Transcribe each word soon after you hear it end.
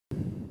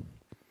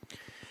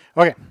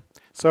Okay,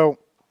 so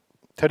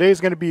today's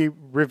going to be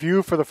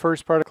review for the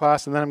first part of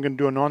class, and then I'm going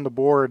to do an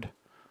on-the-board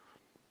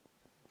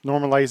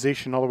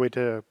normalization all the way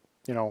to,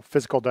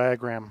 physical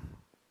diagram,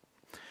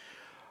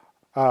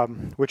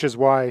 which is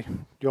why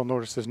you'll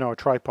notice there's now a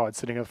tripod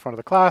sitting in the front of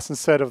the class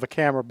instead of the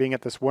camera being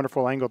at this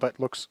wonderful angle that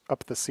looks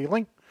up at the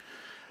ceiling.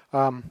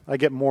 I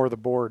get more of the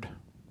board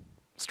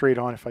straight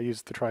on if I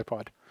use the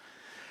tripod.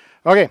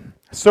 Okay,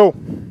 so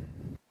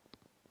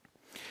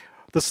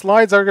the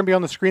slides are going to be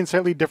on the screen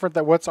slightly different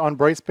than what's on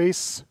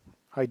Brightspace.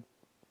 I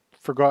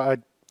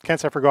can't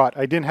say I forgot.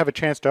 I didn't have a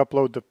chance to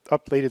upload the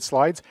updated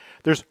slides.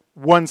 There's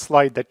one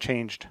slide that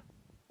changed.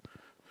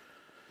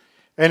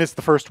 And it's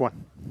the first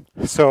one.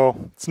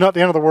 So it's not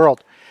the end of the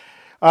world.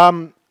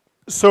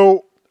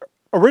 So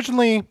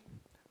originally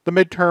the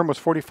midterm was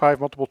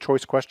 45 multiple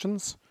choice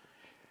questions.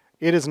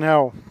 It is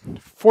now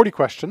 40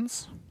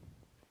 questions.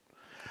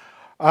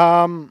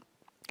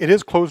 It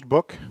is closed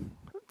book.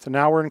 It's an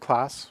hour in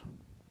class.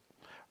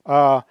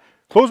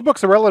 Closed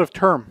book's a relative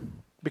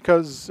term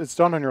because it's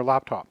done on your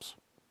laptops.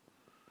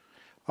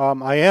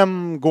 I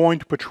am going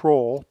to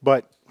patrol,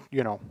 but,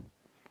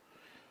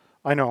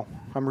 I know,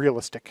 I'm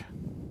realistic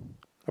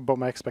about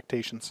my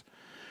expectations.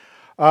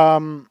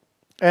 And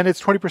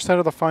it's 20%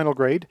 of the final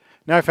grade.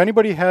 Now, if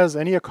anybody has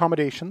any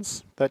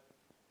accommodations that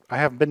I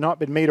have not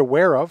been made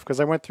aware of, because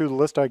I went through the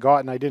list I got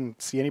and I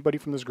didn't see anybody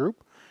from this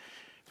group.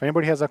 If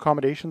anybody has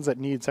accommodations that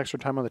needs extra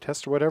time on the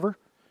test or whatever,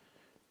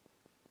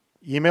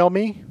 email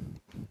me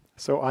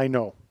so I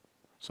know,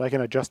 so I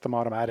can adjust them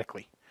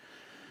automatically.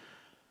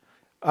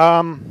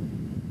 All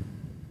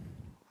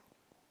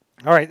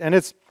right, and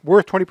it's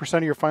worth 20%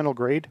 of your final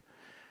grade.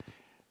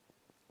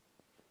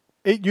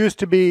 It used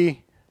to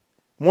be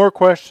more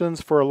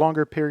questions for a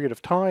longer period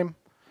of time,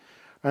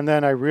 and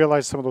then I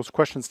realized some of those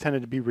questions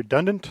tended to be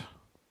redundant.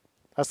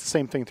 That's the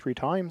same thing 3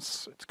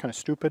 times. It's kind of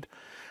stupid.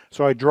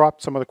 So I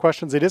dropped some of the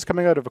questions. It is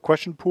coming out of a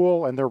question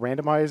pool, and they're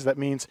randomized. That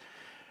means,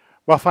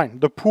 well,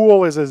 fine. The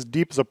pool is as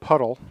deep as a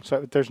puddle,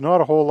 so there's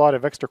not a whole lot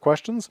of extra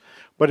questions,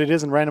 but it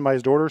is in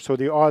randomized order, so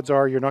the odds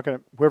are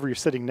whoever you're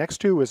sitting next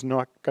to is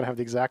not going to have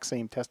the exact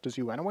same test as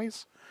you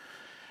anyways.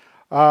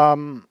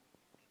 And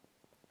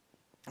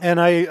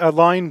I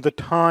aligned the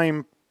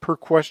time per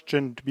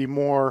question to be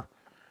more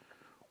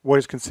what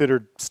is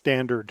considered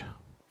standard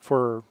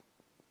for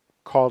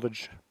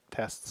college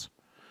tests.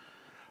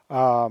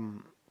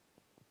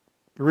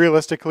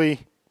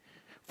 Realistically,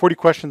 40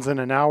 questions in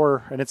an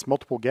hour and it's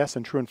multiple guess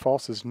and true and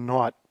false is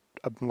not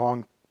a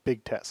long,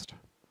 big test.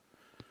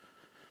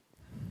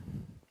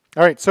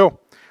 All right, so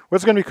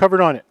what's going to be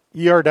covered on it?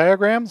 ER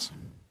diagrams,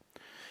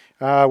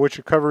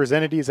 which covers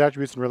entities,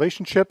 attributes, and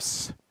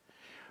relationships.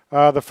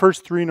 The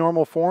first 3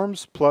 normal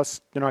forms,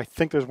 plus, I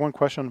think there's one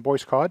question on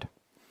Boyce Cod.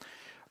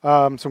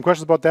 Some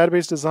questions about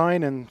database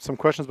design and some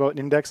questions about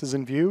indexes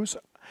and views.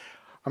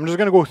 I'm just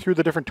going to go through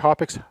the different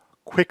topics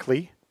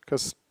quickly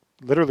because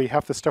literally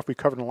half the stuff we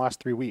covered in the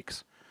last 3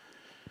 weeks.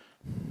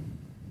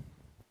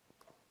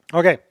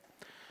 Okay,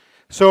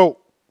 so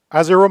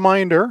as a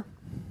reminder,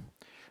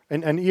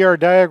 an ER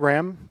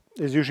diagram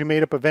is usually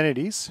made up of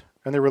entities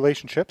and their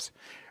relationships.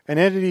 An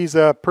entity is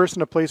a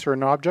person, a place, or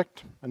an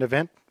object, an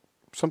event,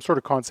 some sort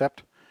of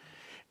concept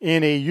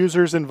in a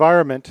user's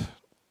environment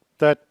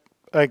that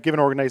a given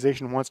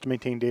organization wants to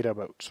maintain data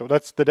about. So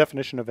that's the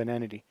definition of an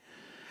entity.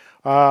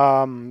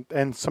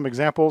 And some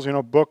examples,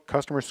 book,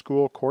 customer,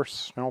 school,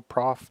 course,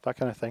 prof, that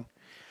kind of thing.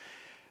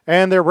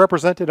 And they're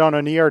represented on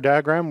an ER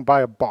diagram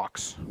by a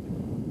box,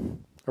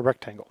 a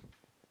rectangle.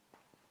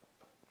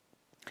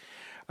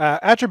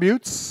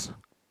 Attributes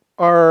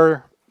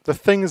are the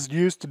things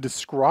used to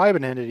describe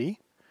an entity.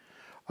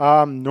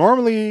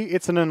 Normally,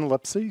 it's an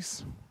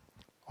ellipsis,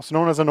 also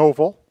known as an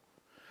oval,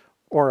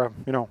 or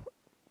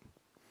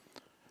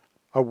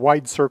a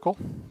wide circle,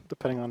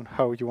 depending on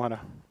how you want to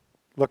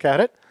look at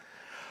it.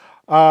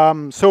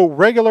 So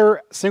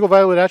regular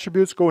single-valued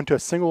attributes go into a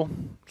single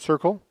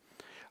circle.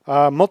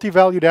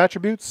 Multi-valued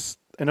attributes,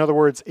 in other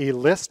words, a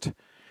list,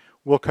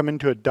 will come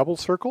into a double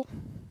circle.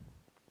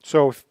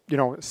 So,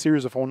 a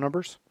series of phone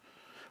numbers,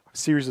 a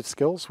series of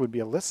skills would be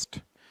a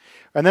list.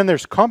 And then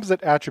there's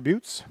composite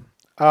attributes,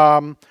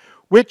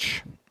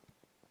 which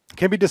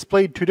can be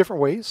displayed 2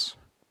 different ways.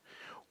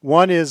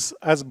 One is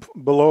as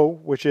below,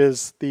 which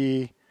is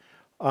the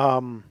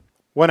one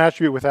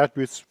attribute with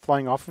attributes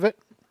flying off of it.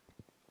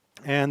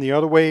 And the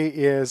other way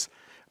is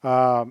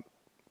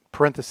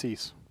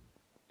parentheses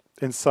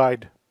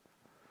inside.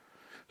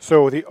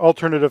 So the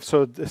alternative,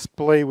 so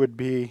display would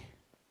be,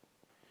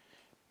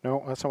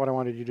 no, that's not what I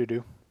wanted you to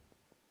do.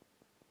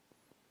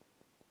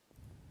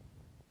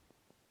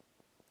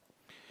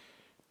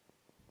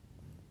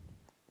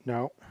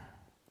 No.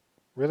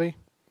 Really?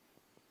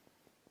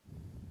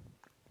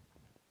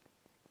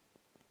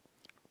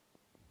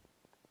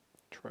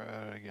 Try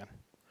it again.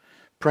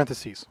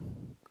 Parentheses.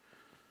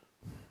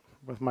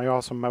 With my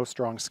awesome mouse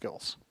drawing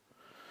skills.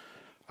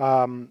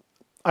 Either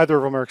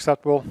of them are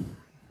acceptable.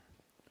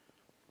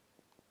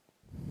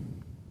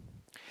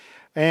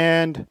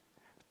 And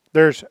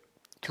there's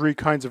 3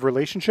 kinds of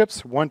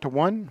relationships: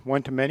 one-to-one,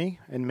 one-to-many,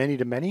 and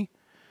many-to-many.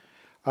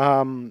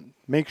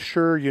 Make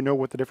sure you know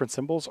what the different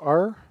symbols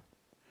are.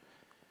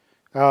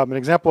 An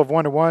example of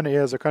one-to-one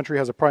is a country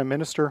has a prime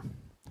minister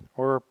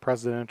or a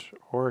president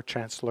or a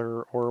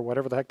chancellor or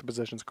whatever the heck the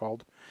position's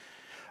called.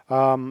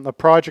 A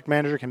project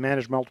manager can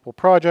manage multiple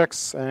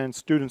projects, and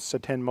students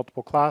attend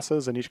multiple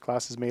classes, and each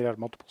class is made out of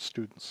multiple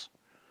students.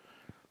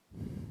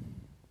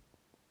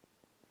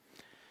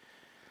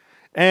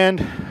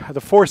 And the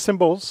 4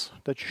 symbols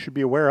that you should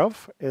be aware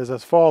of is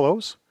as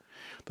follows.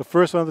 The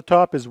first one at the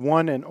top is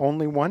one and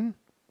only one,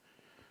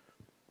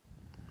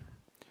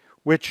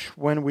 which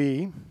when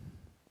we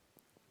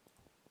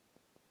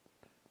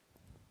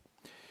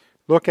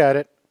look at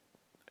it,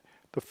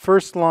 the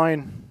first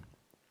line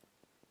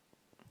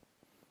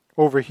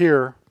over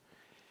here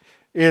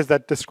is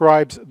that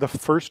describes the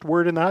first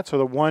word in that, so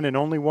the one and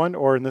only one,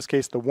 or in this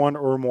case the one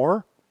or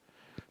more.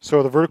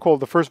 So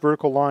the first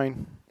vertical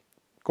line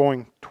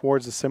going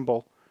towards the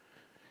symbol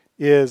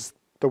is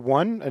the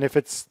 1, and if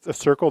it's a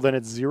circle then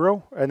it's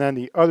 0, and then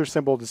the other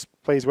symbol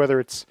displays whether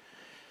it's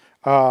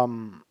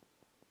 1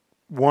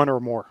 or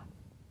more.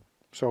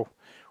 So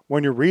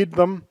when you read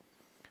them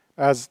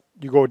as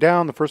you go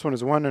down, the first one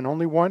is 1 and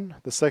only 1,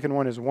 the second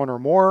one is 1 or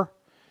more,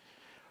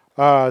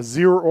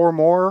 0 or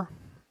more,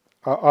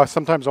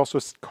 sometimes also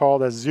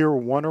called as 0,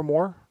 1 or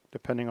more,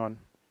 depending on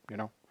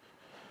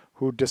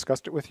who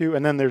discussed it with you,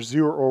 and then there's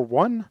 0 or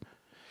 1.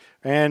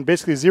 And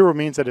basically 0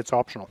 means that it's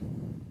optional.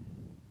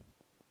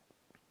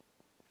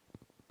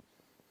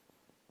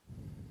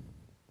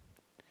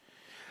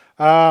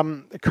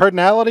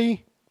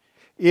 Cardinality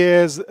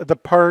is the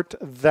part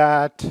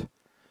that,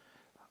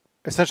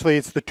 essentially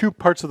it's the 2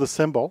 parts of the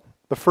symbol.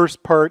 The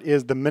first part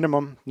is the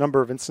minimum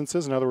number of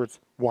instances, in other words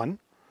 1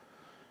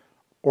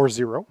 or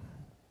 0.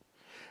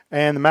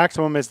 And the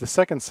maximum is the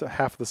second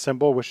half of the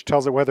symbol, which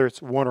tells it whether it's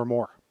 1 or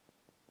more.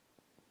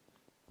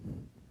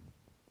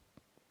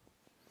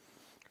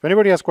 If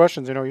anybody has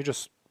questions, you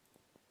just...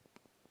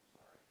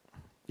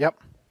 Yep.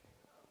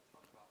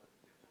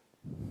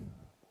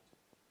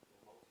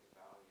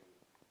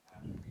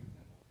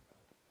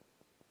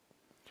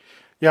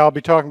 Yeah, I'll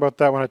be talking about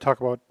that when I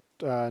talk about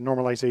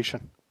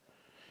normalization.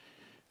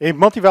 A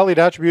multi-valued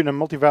attribute and a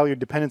multi-valued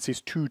dependency is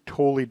 2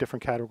 totally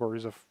different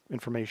categories of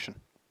information.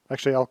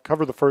 Actually, I'll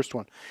cover the first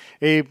one.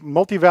 A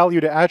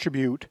multi-valued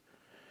attribute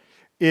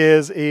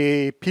is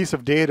a piece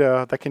of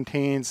data that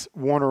contains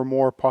 1 or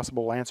more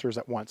possible answers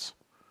at once.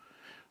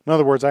 In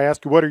other words, I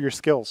ask you, what are your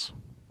skills?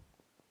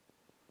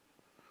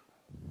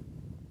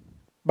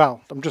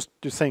 Well, I'm just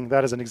saying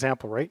that as an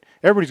example, right?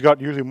 Everybody's got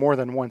usually more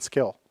than 1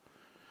 skill.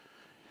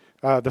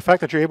 The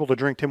fact that you're able to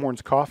drink Tim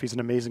Hortons coffee is an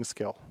amazing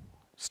skill.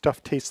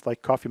 Stuff tastes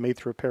like coffee made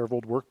through a pair of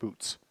old work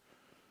boots.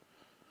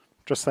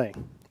 Just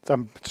saying.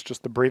 It's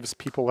just the bravest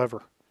people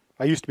ever.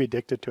 I used to be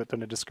addicted to it,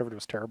 then I discovered it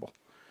was terrible.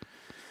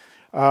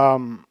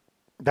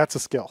 That's a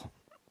skill.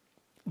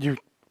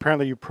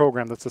 Apparently you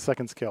program, that's the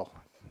second skill.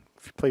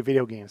 If you play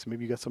video games,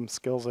 maybe you got some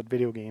skills at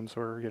video games,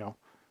 or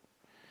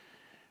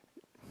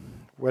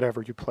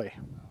whatever you play.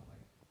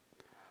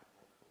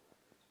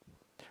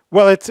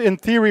 Well, it's in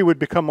theory would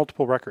become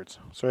multiple records.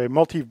 So a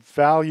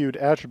multi-valued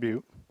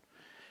attribute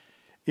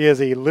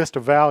is a list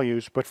of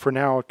values, but for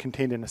now it's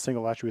contained in a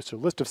single attribute. So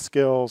list of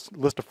skills,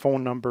 list of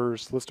phone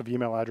numbers, list of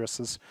email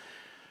addresses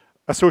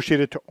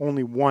associated to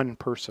only 1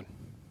 person.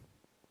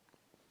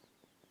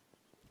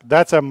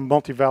 That's a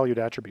multi-valued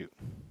attribute.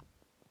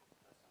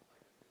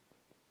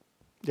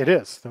 It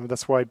is.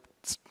 That's why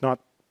it's not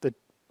that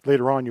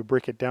later on you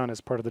break it down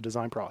as part of the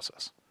design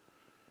process.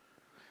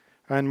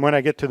 And when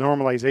I get to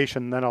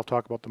normalization, then I'll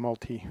talk about the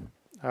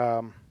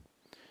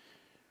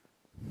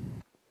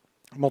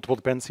multiple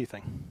dependency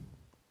thing.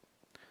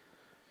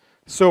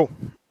 So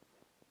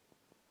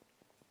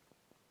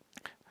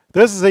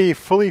this is a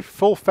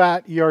full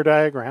fat ER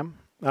diagram.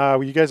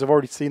 You guys have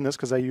already seen this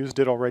because I used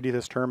it already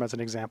this term as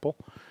an example.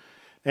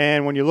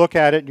 And when you look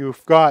at it,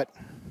 you've got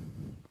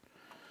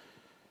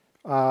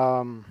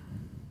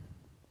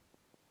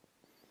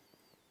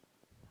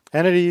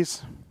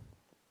entities,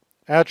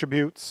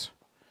 attributes.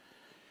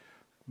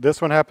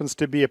 This one happens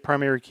to be a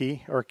primary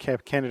key or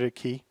candidate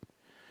key.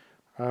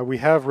 We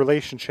have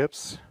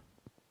relationships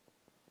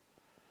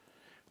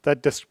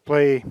that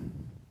display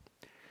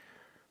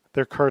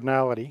their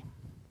cardinality.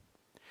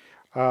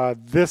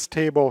 This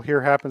table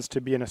here happens to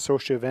be an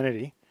associative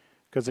entity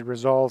because it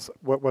resolves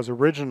what was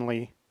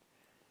originally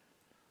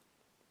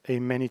a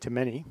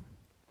many-to-many.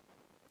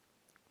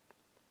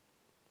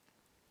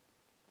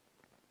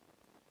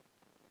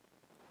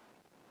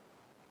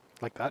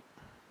 Like that.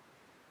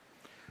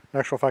 In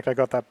actual fact, I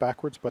got that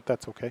backwards, but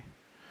that's okay.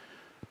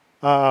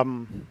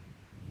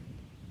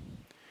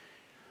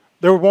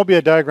 There won't be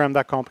a diagram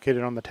that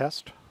complicated on the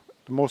test.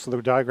 Most of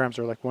the diagrams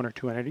are like 1 or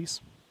 2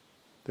 entities.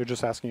 They're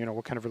just asking,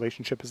 what kind of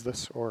relationship is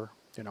this, or,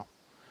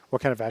 what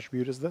kind of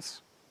attribute is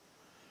this?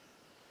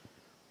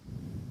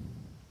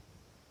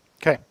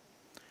 Okay.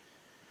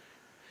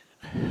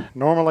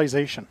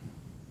 Normalization.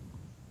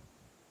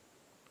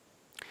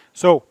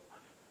 So,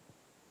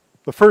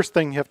 the first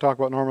thing you have to talk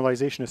about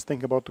normalization is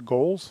think about the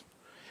goals.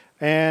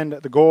 And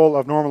the goal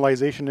of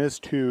normalization is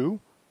to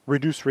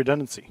reduce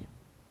redundancy.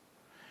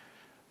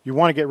 You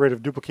want to get rid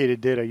of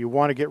duplicated data. You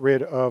want to get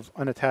rid of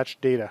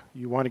unattached data.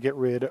 You want to get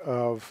rid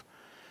of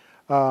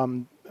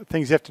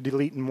things you have to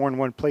delete in more than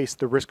one place,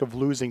 the risk of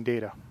losing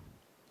data.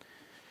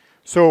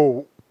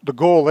 So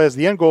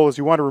the end goal is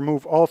you want to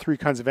remove all three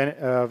kinds of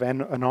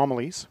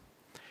anomalies.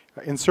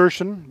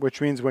 Insertion,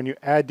 which means when you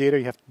add data,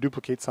 you have to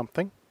duplicate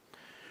something.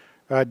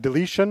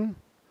 Deletion,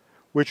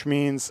 which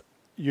means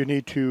you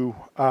need to,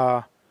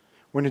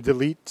 when you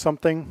delete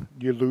something,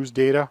 you lose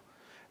data.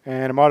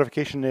 And a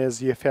modification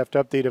is if you have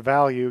to update a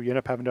value, you end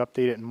up having to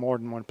update it in more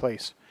than one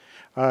place.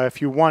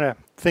 If you want to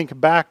think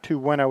back to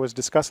when I was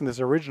discussing this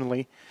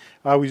originally,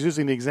 I was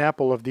using the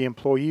example of the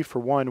employee for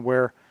one,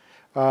 where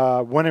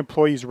one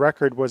employee's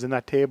record was in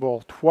that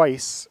table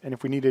twice, and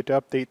if we needed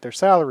to update their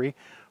salary,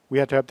 we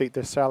had to update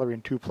their salary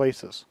in two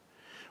places.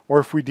 Or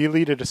if we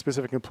deleted a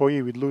specific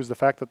employee, we'd lose the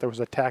fact that there was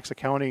a tax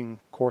accounting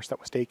course that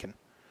was taken.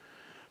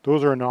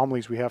 Those are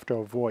anomalies we have to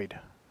avoid.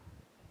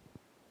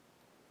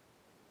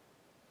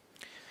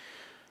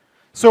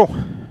 So,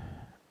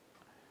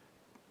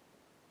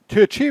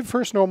 to achieve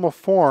first normal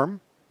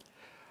form,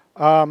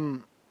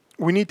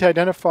 we need to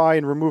identify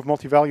and remove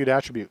multi-valued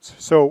attributes.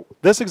 So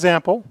this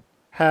example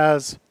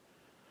has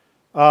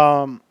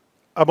a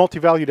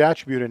multi-valued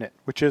attribute in it,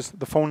 which is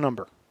the phone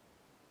number.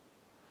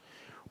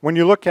 When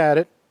you look at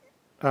it,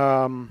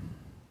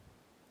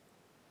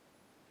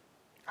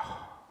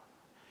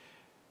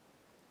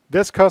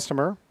 this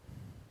customer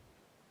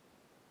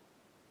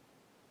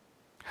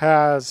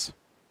has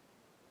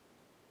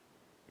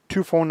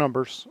two phone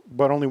numbers,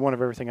 but only one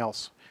of everything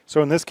else.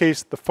 So in this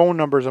case, the phone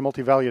number is a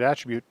multi-valued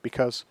attribute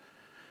because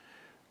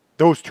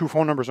those two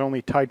phone numbers are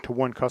only tied to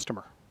one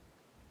customer.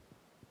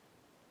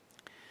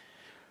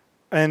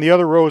 And the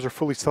other rows are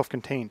fully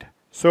self-contained.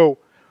 So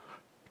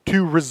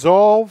to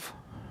resolve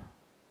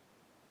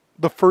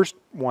the first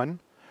one,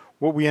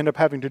 what we end up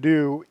having to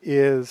do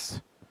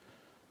is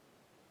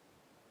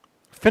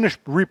finish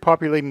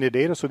repopulating the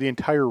data so the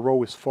entire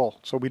row is full.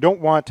 So we don't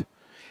want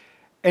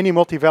any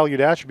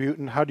multi-valued attribute,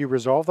 and how do you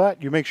resolve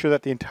that? You make sure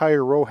that the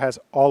entire row has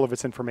all of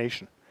its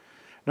information.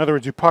 In other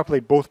words, you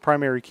populate both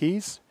primary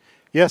keys.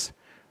 Yes,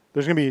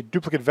 there's going to be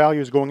duplicate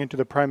values going into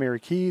the primary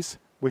keys,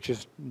 which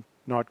is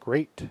not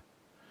great.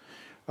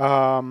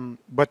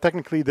 But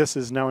technically, this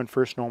is now in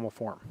first normal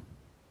form.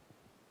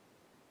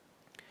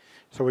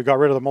 So we got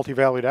rid of the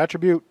multi-valued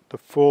attribute. The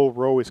full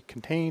row is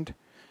contained.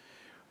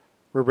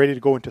 We're ready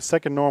to go into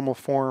second normal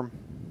form,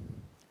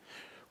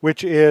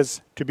 which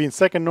is to be in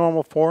second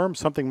normal form,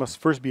 something must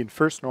first be in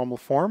first normal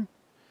form.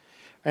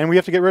 And we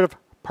have to get rid of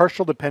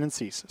partial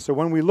dependencies. So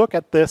when we look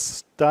at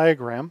this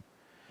diagram,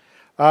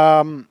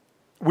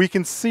 we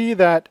can see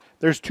that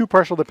there's two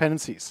partial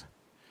dependencies.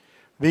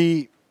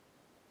 The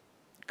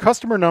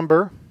customer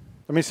number,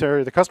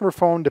 the customer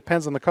phone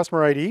depends on the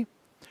customer ID.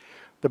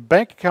 The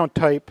bank account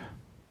type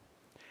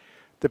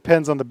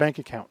depends on the bank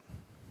account.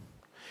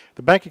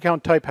 The bank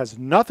account type has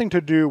nothing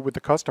to do with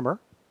the customer,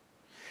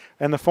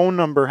 and the phone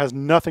number has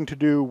nothing to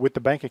do with the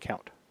bank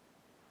account.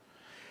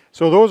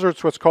 So those are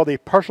what's called a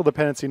partial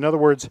dependency. In other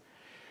words,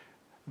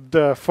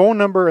 the phone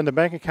number and the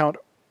bank account,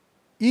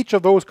 each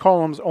of those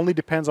columns only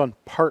depends on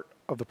part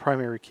of the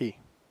primary key.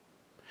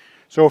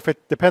 So if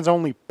it depends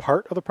only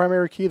part of the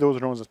primary key, those are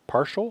known as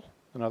partial.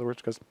 In other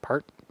words, because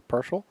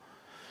partial.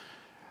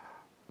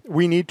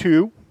 We need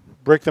to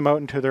break them out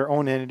into their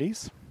own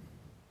entities.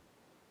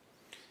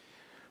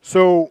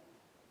 So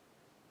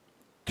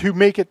to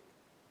make it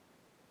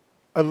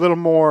a little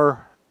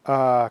more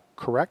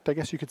correct, I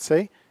guess you could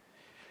say,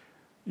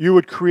 you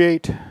would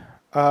create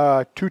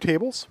two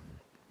tables.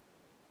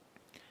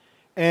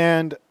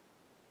 And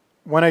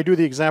when I do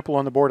the example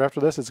on the board after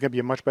this, it's going to be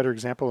a much better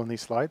example in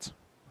these slides.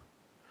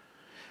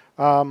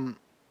 Once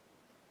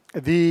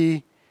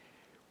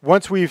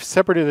we've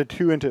separated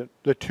the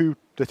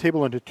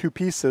table into two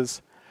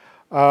pieces,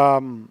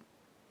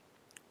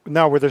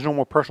 now where there's no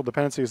more partial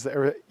dependencies,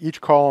 each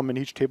column in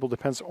each table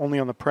depends only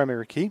on the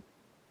primary key.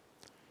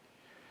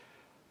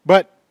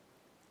 But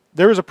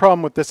there is a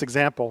problem with this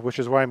example, which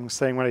is why I'm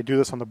saying when I do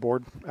this on the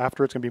board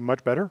after, it's going to be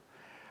much better.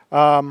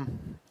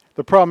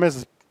 The problem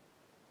is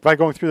by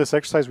going through this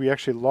exercise, we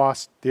actually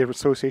lost the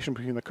association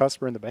between the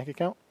customer and the bank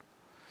account.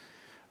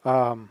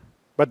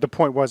 But the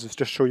point was is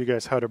just show you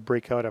guys how to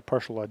break out a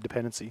partial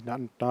dependency,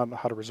 not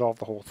how to resolve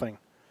the whole thing.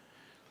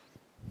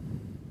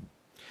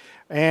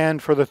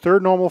 And for the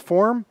third normal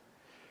form,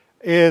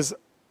 it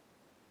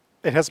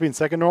has to be in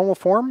second normal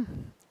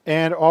form,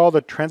 and all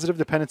the transitive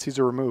dependencies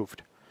are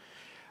removed.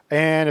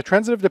 And a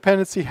transitive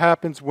dependency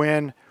happens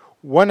when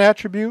one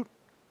attribute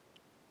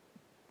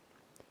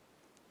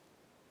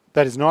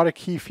that is not a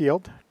key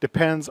field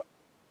depends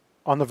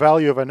on the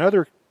value of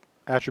another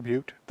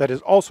attribute that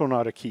is also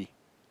not a key.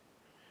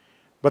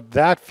 But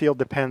that field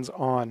depends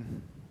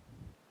on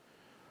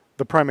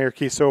the primary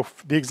key. So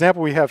the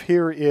example we have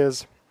here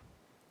is,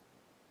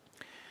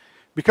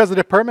 because the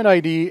department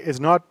ID is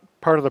not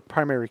part of the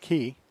primary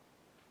key,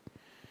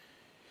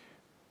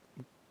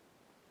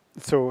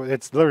 so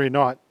it's literally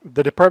not.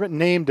 The department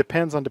name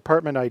depends on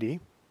department ID,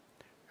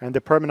 and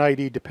department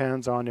ID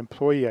depends on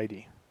employee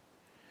ID.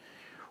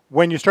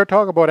 when you start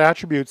talking about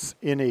attributes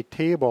in a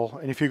table,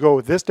 and if you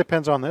go, this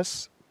depends on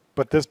this,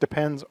 but this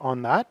depends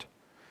on that,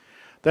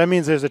 that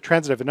means there's a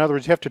transitive. In other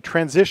words, you have to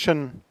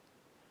transition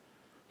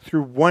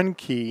through one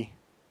key.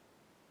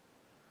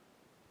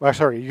 Well,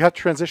 sorry, you have to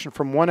transition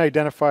from one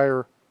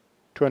identifier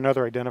to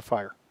another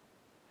identifier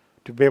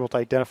to be able to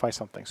identify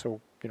something.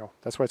 So,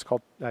 that's why it's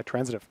called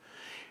transitive.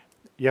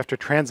 You have to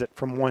transit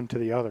from one to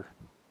the other,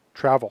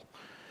 travel.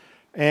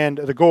 And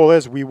the goal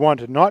is we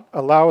want to not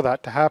allow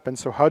that to happen.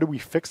 So how do we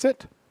fix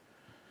it?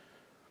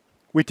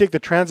 We take the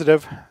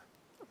transitive,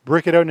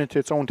 break it out into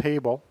its own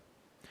table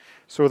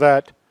so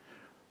that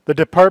the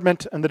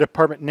department and the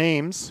department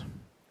names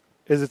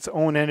is its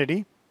own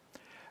entity.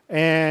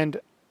 And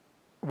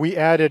we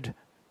added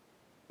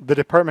the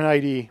department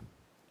ID.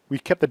 We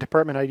kept the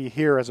department ID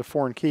here as a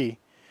foreign key,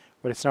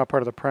 but it's now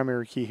part of the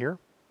primary key here.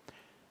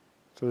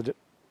 So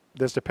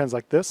this depends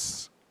like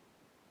this,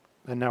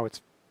 and now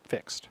it's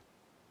fixed.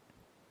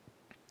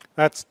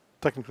 That's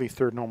technically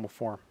third normal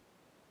form.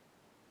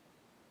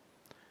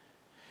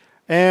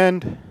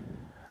 And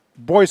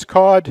Boyce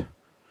Cod,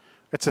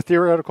 it's a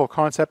theoretical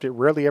concept. It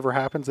rarely ever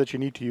happens that you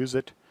need to use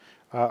it.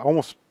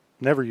 Almost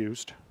never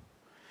used.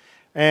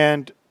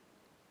 And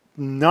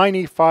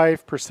 95%,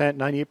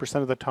 98%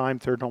 of the time,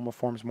 third normal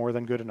form is more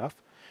than good enough.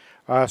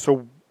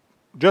 So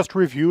just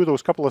review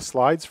those couple of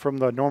slides from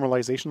the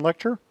normalization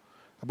lecture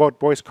about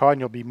Boyce Cod,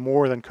 and you'll be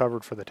more than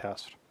covered for the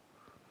test.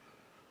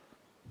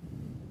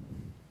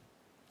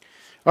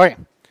 All right,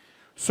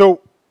 so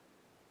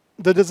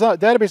the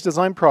database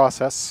design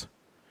process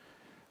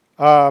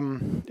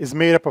is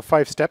made up of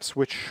 5 steps,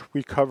 which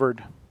we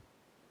covered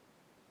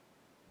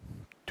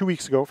 2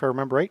 weeks ago, if I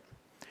remember right.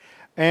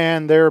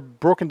 And they're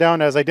broken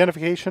down as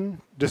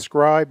identification,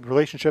 describe,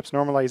 relationships,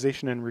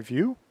 normalization, and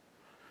review.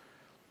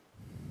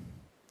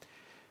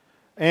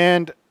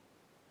 And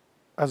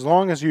as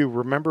long as you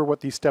remember what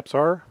these steps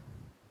are,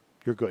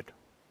 you're good.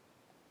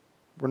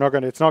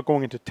 It's not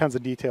going into tons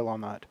of detail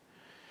on that.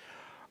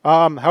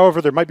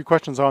 However, there might be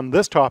questions on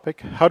this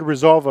topic, how to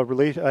resolve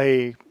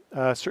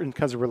certain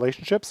kinds of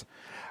relationships.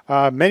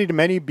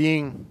 Many-to-many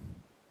being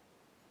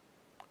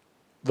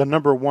the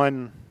number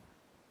one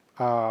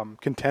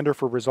contender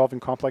for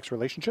resolving complex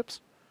relationships.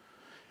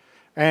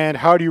 And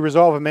how do you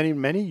resolve a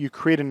many-to-many? You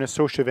create an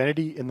associative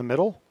entity in the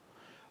middle,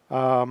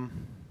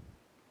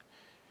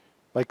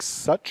 like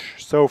such.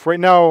 So for right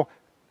now,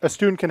 a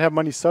student can have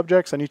many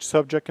subjects, and each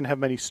subject can have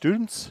many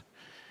students.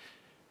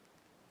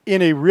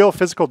 In a real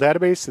physical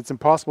database, it's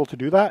impossible to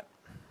do that.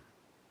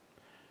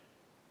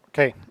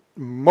 Okay,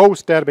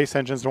 most database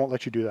engines don't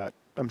let you do that.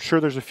 I'm sure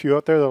there's a few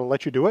out there that'll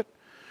let you do it.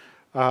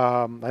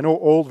 I know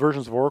old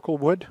versions of Oracle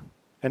would,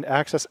 and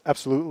Access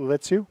absolutely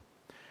lets you.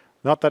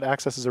 Not that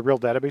Access is a real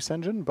database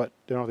engine, but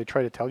they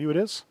try to tell you it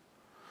is.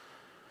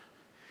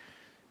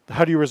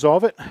 How do you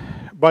resolve it?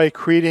 By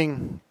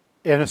creating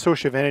an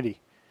associative entity.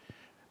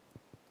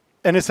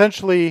 And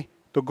essentially,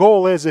 the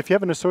goal is if you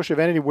have an associative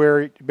entity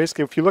where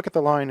basically if you look at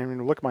the line and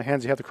you look at my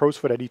hands, you have the crow's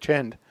foot at each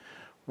end.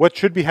 What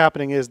should be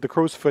happening is the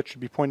crow's foot should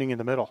be pointing in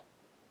the middle.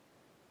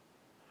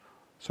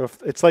 So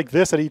if it's like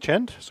this at each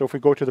end. So if we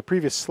go to the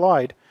previous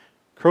slide,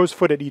 crow's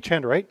foot at each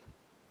end, right?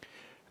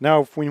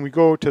 Now when we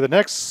go to the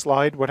next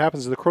slide, what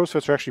happens is the crow's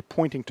foot are actually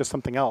pointing to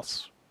something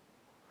else.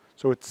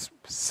 So it's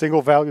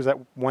single values at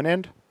one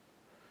end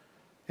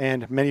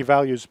and many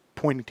values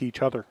pointing to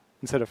each other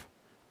instead of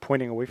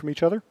pointing away from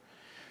each other.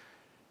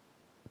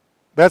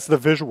 That's the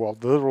visual,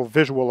 the literal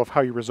visual of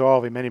how you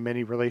resolve a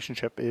many-many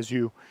relationship is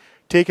you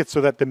take it so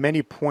that the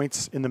many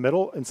points in the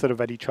middle instead of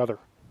at each other.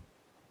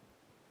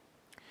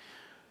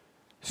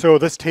 So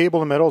this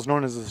table in the middle is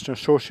known as an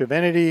associative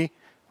entity.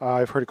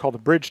 I've heard it called a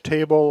bridge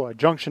table, a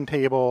junction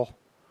table.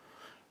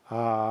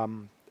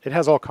 It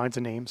has all kinds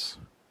of names.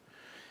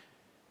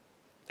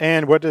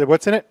 And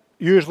what's in it?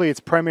 Usually its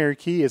primary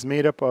key is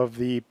made up of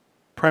the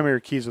primary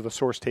keys of the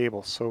source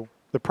table. So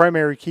the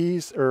primary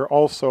keys are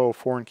also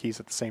foreign keys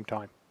at the same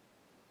time.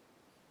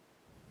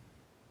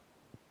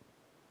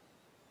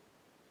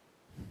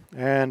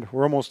 And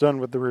we're almost done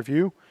with the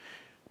review.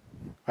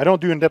 I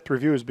don't do in-depth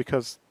reviews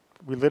because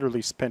we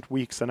literally spent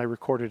weeks and I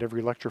recorded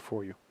every lecture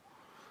for you.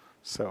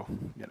 So,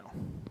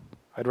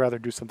 I'd rather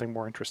do something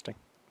more interesting.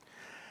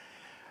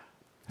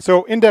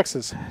 So,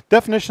 indexes.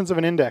 Definitions of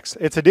an index.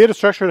 It's a data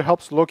structure that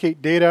helps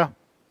locate data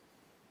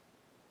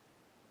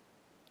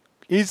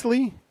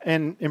easily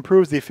and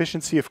improves the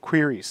efficiency of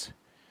queries.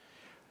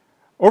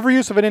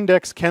 Overuse of an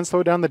index can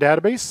slow down the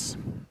database,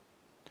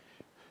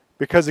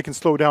 because it can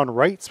slow down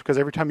writes, because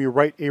every time you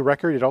write a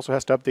record, it also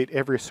has to update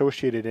every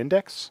associated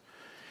index.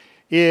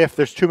 If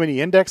there's too many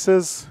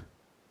indexes,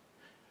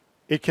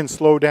 it can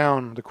slow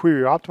down the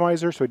query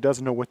optimizer, so it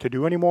doesn't know what to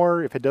do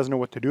anymore. If it doesn't know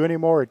what to do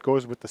anymore, it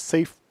goes with the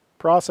safe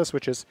process,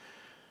 which is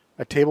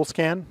a table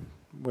scan.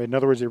 In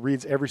other words, it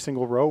reads every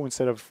single row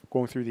instead of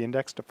going through the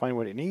index to find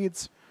what it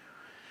needs.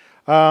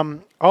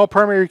 All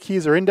primary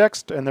keys are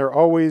indexed, and they're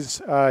always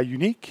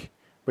unique,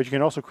 but you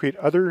can also create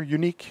other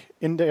unique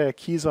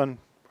keys on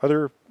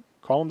other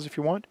columns if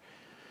you want.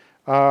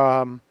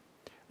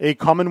 A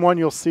common one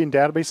you'll see in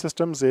database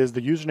systems is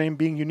the username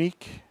being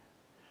unique.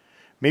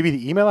 Maybe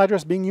the email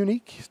address being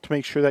unique to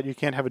make sure that you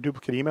can't have a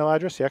duplicate email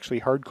address. You actually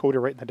hard code it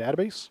right in the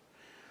database.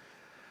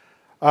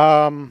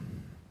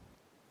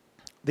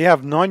 They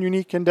have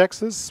non-unique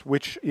indexes,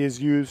 which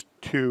is used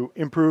to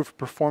improve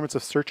performance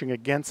of searching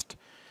against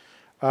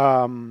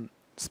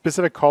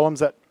specific columns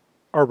that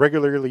are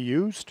regularly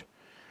used.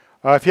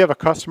 If you have a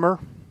customer,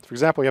 for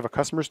example, you have a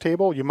customers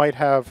table, you might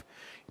have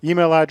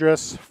email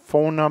address,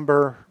 phone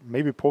number,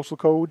 maybe postal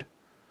code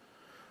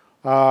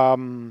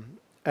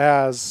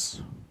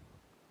as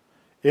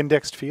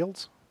indexed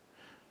fields.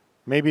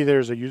 Maybe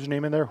there's a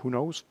username in there, who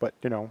knows? But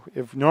you know,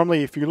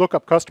 if you look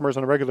up customers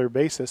on a regular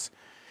basis,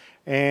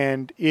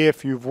 and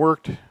if you've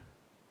worked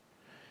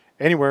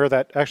anywhere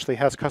that actually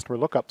has customer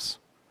lookups,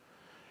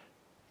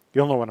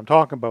 you'll know what I'm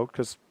talking about.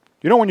 Because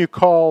you know when you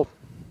go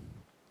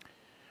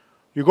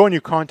and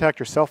you contact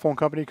your cell phone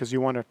company because you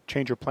want to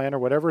change your plan or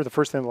whatever, the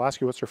first thing they'll ask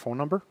you, what's your phone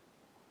number?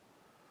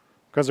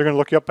 Because they're going to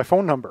look you up by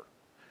phone number.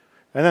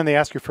 And then they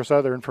ask you for some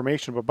other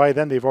information, but by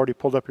then they've already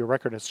pulled up your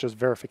record. It's just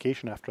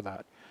verification after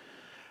that.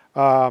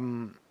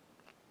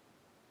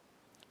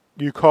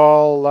 You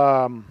call,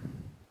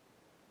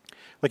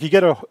 like you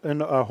get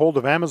a hold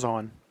of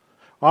Amazon,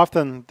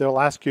 often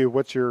they'll ask you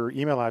what's your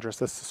email address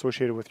that's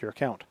associated with your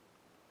account.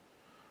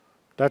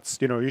 That's,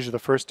 you know, usually the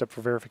first step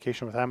for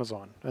verification with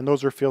Amazon. And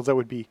those are fields that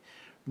would be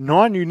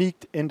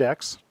non-unique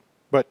index,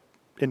 but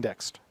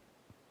indexed.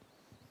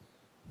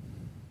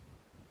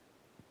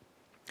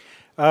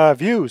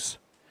 Views.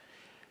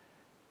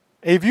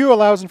 A view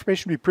allows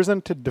information to be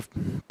presented.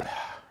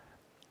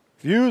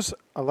 Views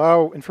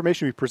allow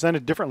information to be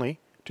presented differently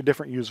to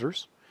different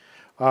users.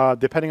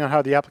 Depending on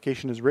how the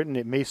application is written,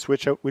 it may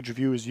switch out which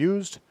view is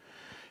used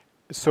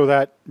so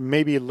that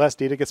maybe less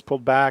data gets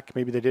pulled back,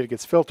 maybe the data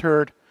gets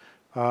filtered.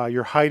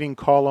 You're hiding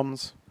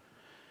columns.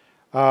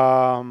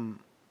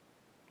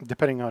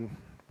 Depending on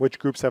which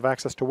groups have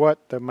access to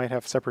what, they might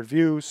have separate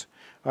views.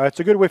 It's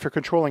a good way for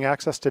controlling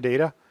access to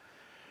data,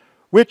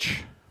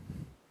 which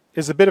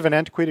is a bit of an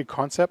antiquated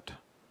concept,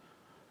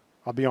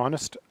 I'll be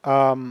honest.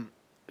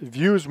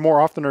 Views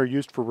more often are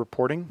used for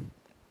reporting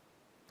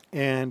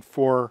and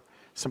for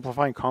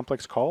simplifying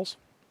complex calls.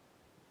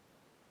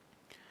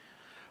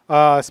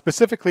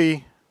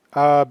 Specifically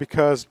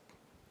because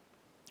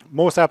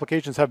most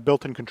applications have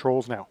built-in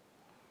controls now.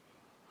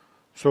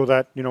 So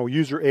that, you know,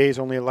 user A is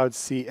only allowed to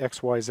see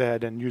X, Y, Z,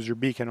 and user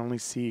B can only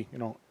see, you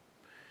know,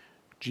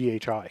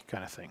 GHI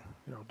kind of thing.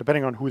 You know,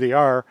 depending on who they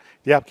are,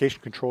 the application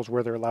controls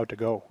where they're allowed to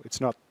go.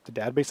 It's not the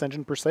database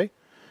engine per se,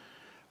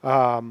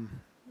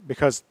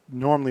 because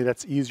normally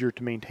that's easier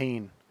to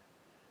maintain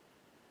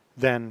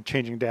than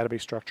changing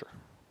database structure.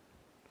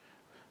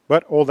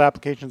 But old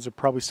applications will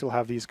probably still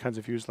have these kinds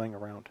of views laying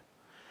around.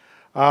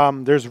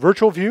 There's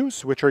virtual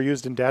views, which are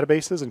used in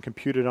databases and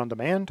computed on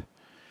demand.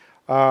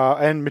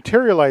 And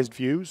materialized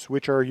views,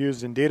 which are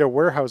used in data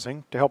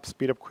warehousing to help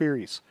speed up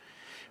queries.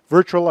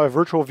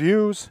 Virtual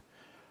views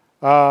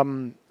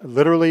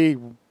literally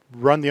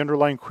run the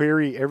underlying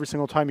query every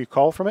single time you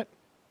call from it.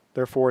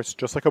 Therefore, it's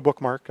just like a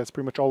bookmark. That's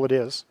pretty much all it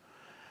is.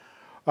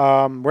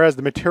 Whereas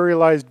the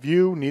materialized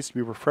view needs to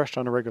be refreshed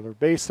on a regular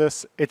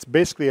basis. It's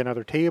basically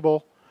another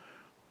table.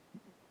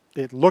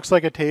 It looks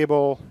like a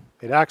table.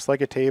 It acts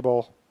like a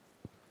table.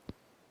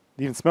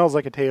 It even smells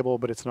like a table,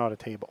 but it's not a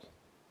table.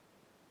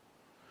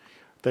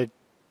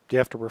 You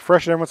have to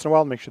refresh it every once in a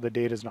while to make sure the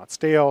data is not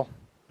stale.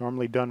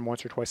 Normally done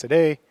once or twice a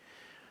day.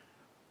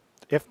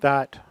 If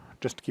that,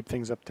 just to keep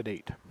things up to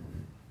date.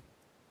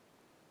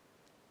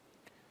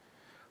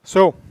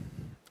 So,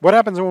 what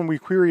happens when we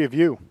query a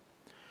view?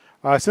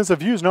 Since a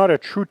view is not a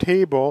true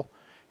table,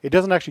 it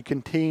doesn't actually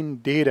contain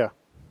data.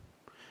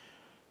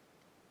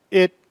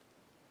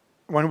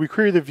 When we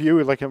query the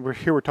view, like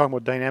here we're talking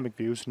about dynamic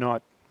views,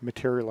 not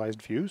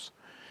materialized views.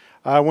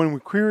 When we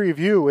query a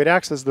view, it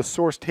acts as the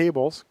source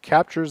tables,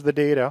 captures the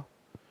data,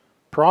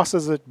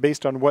 processes it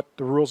based on what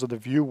the rules of the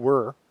view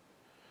were,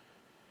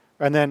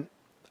 and then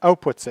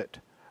outputs it.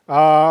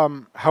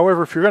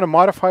 However, if you're going to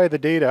modify the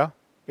data,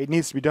 it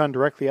needs to be done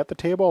directly at the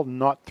table,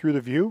 not through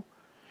the view.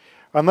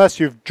 Unless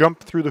you've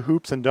jumped through the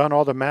hoops and done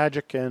all the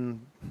magic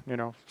and, you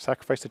know,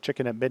 sacrificed the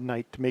chicken at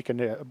midnight to make an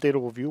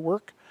updatable view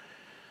work,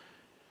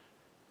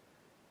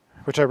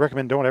 which I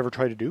recommend don't ever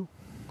try to do.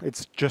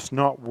 It's just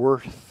not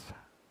worth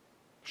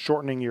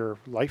shortening your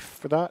life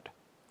for that.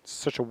 It's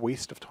such a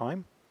waste of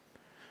time.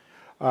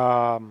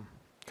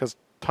 Because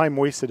time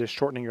wasted is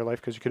shortening your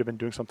life because you could have been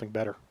doing something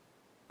better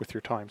with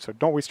your time. So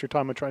don't waste your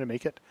time on trying to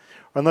make it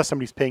unless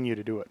somebody's paying you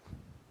to do it.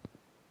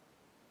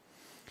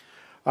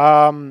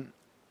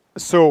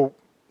 So,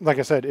 like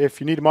I said,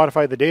 if you need to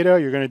modify the data,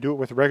 you're going to do it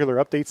with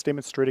regular update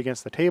statements straight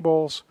against the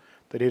tables.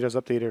 The data is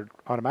updated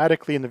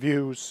automatically in the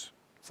views.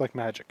 It's like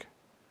magic.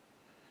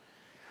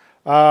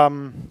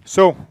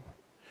 So,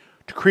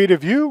 to create a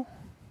view,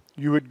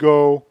 you would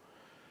go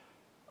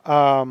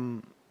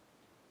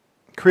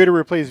create or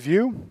replace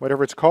view,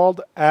 whatever it's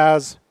called,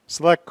 as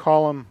select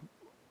column,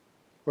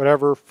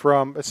 whatever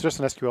from, it's just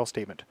an SQL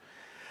statement.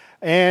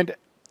 And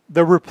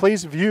the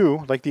replace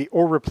view, like the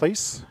or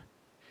replace,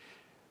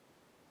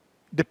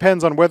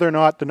 depends on whether or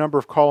not the number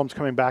of columns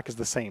coming back is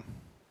the same.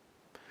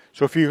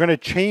 So if you're going to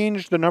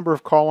change the number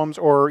of columns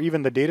or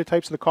even the data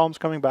types of the columns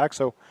coming back,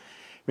 so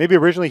maybe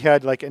originally you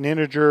had like an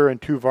integer and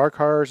 2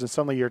 varchars, and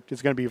suddenly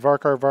it's going to be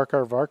varchar,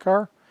 varchar,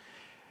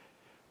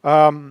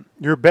 varchar.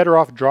 You're better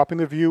off dropping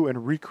the view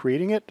and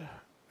recreating it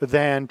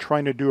than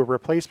trying to do a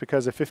replace,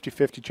 because a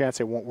 50-50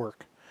 chance it won't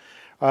work.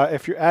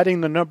 If you're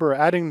adding the number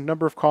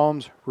of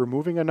columns,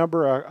 removing a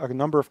number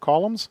of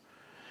columns,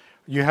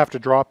 you have to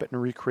drop it and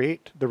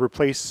recreate. The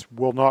replace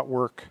will not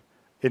work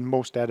in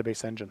most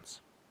database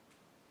engines.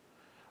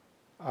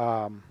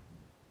 I'm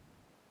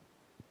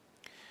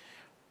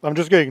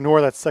just going to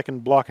ignore that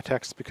second block of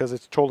text because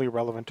it's totally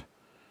irrelevant.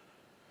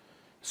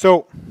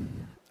 So,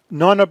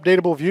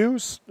 non-updatable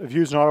views. A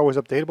view is not always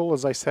updatable,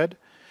 as I said.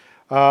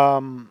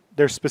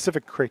 There's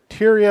specific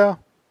criteria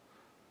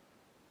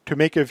to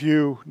make a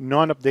view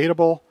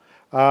non-updatable.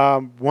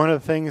 One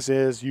of the things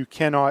is you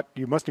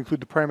must include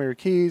the primary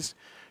keys.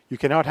 You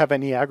cannot have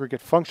any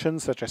aggregate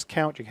functions such as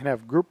count. You can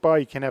have group by.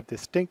 You can have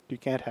distinct. You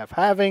can't have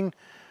having.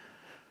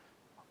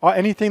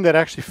 Anything that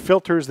actually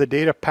filters the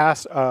data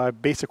past a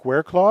basic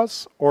where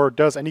clause or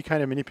does any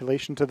kind of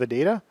manipulation to the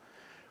data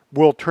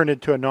will turn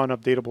into a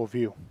non-updatable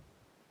view,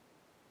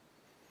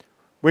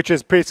 which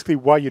is basically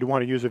why you'd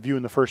want to use a view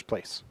in the first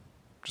place.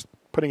 Just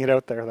putting it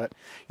out there that,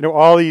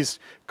 all these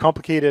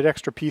complicated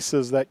extra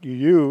pieces that you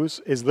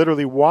use is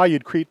literally why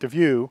you'd create the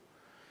view.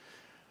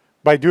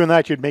 By doing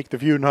that, you'd make the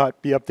view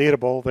not be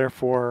updatable.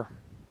 Therefore,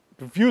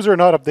 views are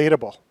not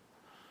updatable.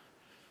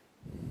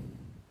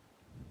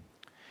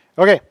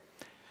 Okay.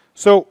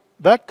 So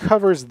that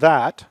covers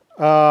that.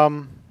 Now,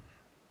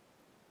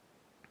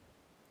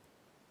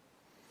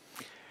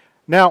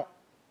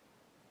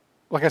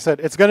 like I said,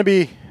 it's going to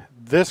be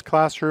this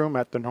classroom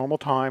at the normal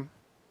time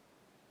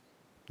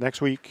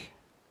next week.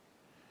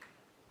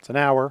 It's an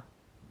hour.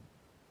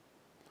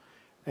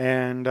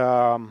 And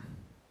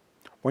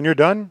when you're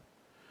done,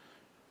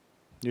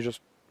 you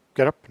just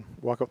get up and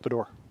walk out the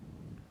door.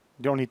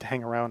 You don't need to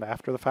hang around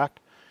after the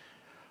fact.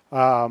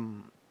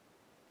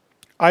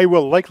 I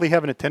will likely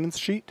have an attendance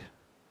sheet.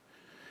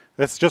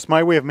 That's just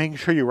my way of making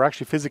sure you were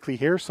actually physically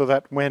here, so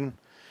that when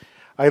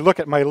I look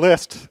at my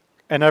list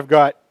and I've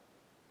got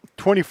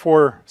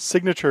 24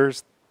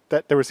 signatures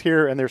that there was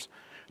here and there's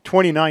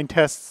 29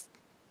 tests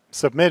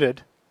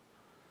submitted,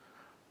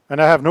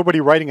 and I have nobody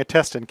writing a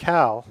test in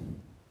Cal,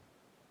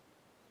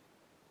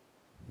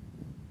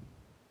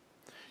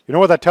 you know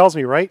what that tells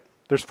me, right?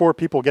 There's 4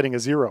 people getting a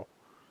 0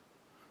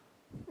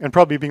 and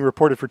probably being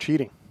reported for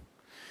cheating.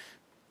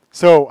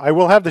 So I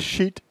will have the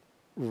sheet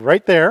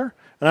right there,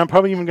 and I'm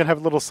probably even going to have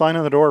a little sign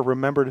on the door,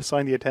 remember to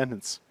sign the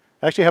attendance.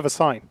 I actually have a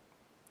sign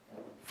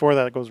for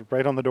that. It goes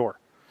right on the door.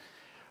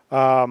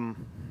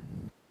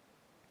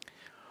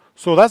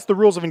 So that's the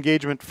rules of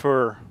engagement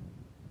for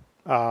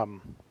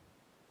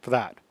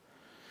that.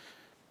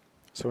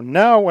 So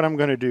now what I'm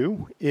going to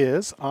do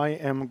is I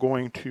am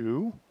going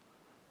to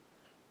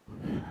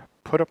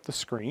put up the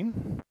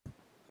screen.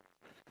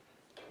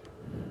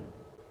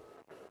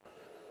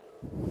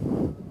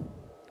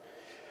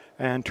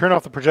 And turn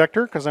off the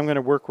projector because I'm going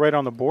to work right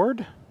on the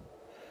board.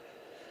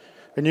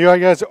 And you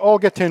guys all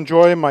get to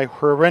enjoy my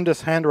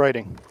horrendous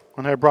handwriting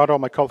when I brought all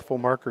my colorful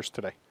markers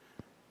today.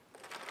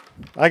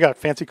 I got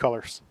fancy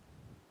colors.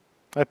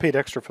 I paid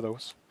extra for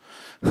those.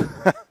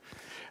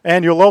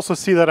 And you'll also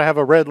see that I have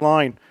a red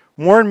line.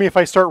 Warn me if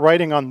I start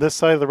writing on this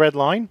side of the red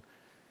line,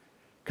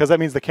 because that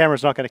means the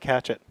camera's not going to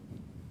catch it.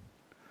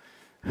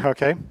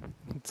 Okay?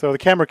 So the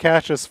camera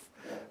catches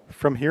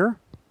from here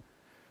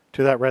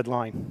to that red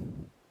line.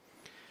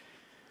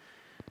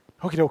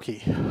 Okie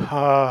dokie.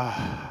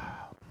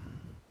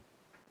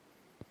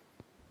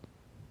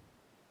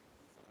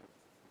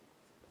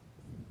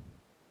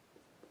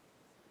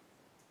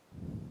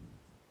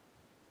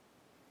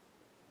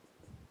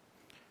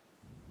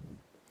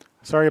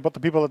 Sorry about the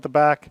people at the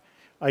back.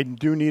 I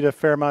do need a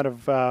fair amount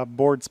of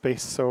board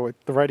space, so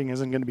the writing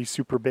isn't going to be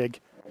super big.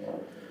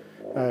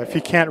 If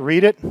you can't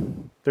read it,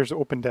 there's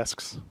open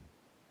desks.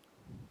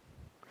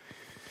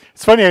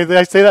 It's funny,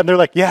 I say that and they're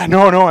like, yeah,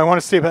 no, I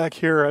want to stay back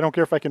here. I don't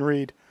care if I can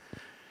read.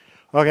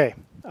 Okay.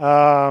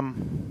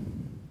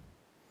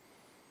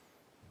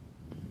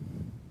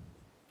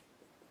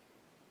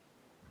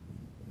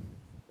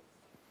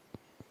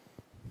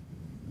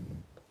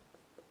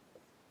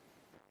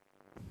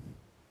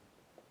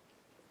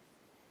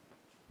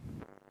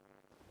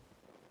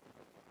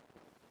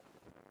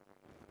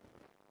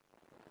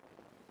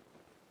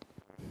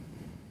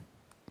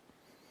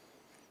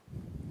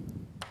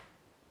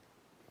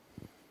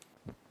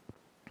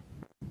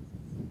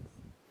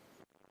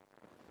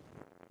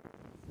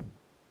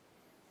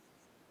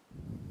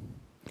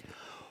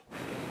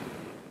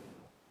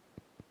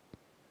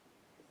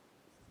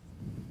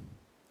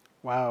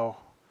 Wow.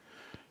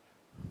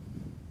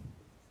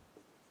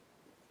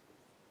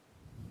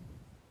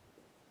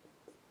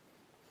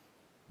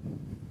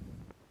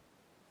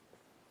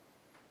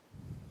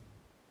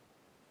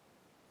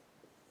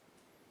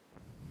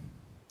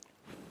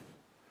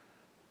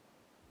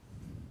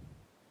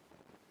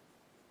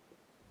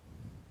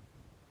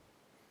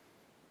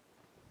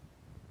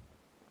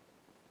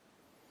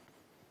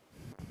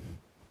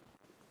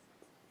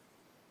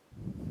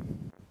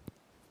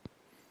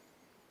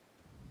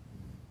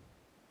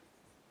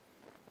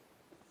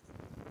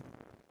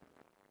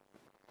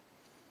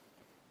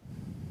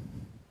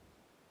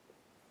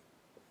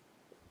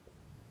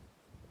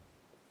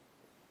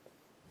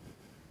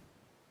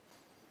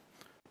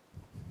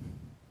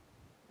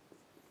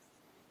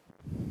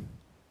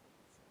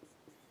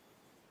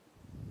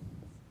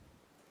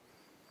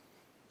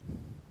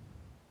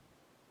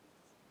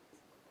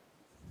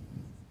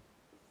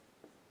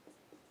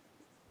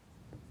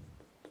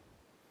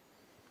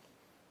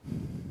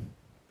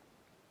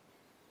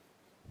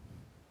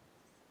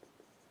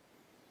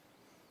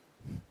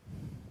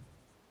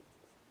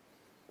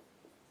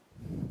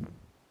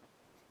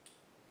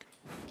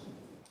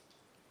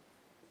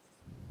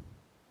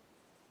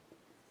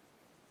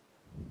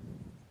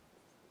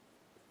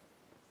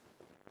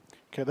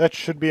 Okay, that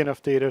should be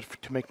enough data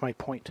to make my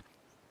point.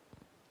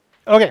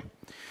 Okay,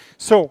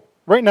 so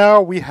right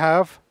now we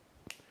have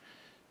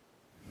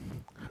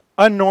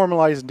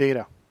unnormalized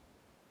data.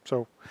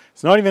 So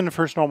it's not even in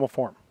first normal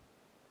form.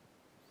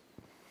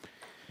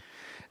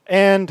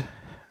 And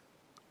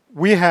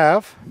we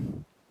have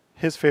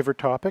his favorite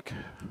topic,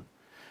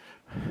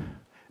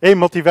 a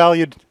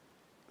multivalued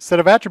set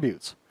of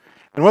attributes.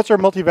 And what's our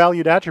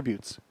multivalued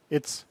attributes?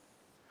 It's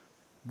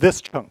this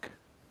chunk.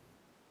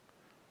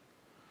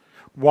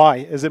 Why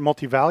is it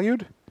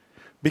multivalued?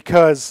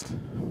 Because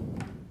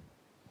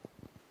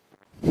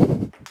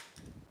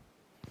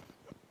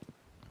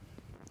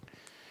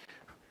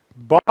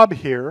Bob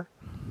here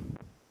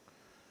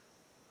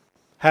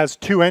has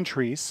 2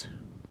 entries,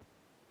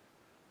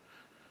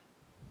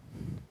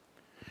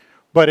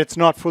 but it's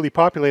not fully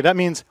populated. That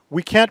means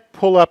we can't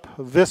pull up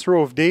this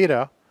row of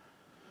data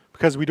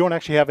because we don't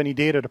actually have any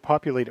data to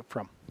populate it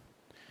from.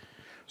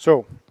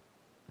 So,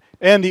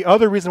 and the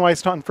other reason why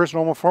it's not in first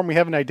normal form, we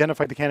haven't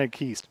identified the candidate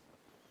keys.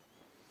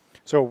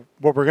 So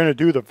what we're going to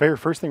do, the very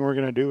first thing we're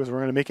going to do is we're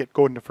going to make it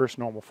go into first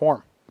normal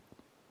form.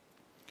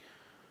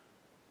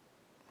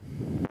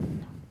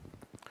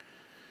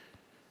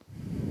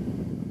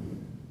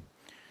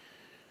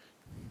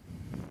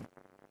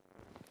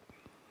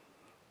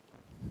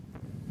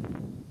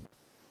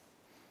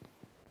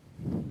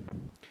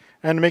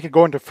 And to make it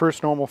go into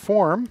first normal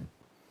form,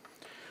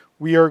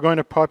 we are going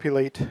to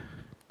populate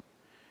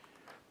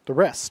the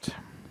rest.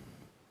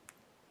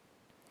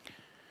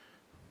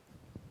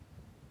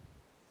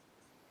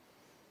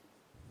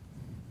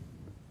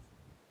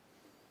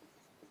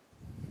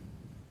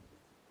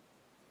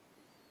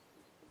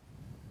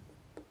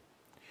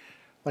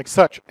 Like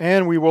such.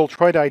 And we will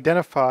try to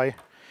identify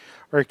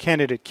our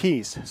candidate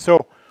keys.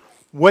 So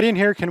what in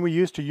here can we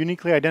use to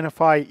uniquely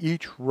identify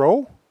each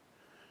row?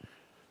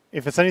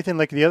 If it's anything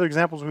like the other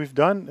examples we've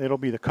done, it'll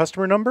be the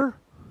customer number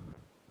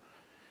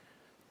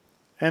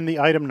and the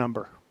item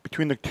number.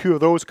 Between the two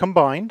of those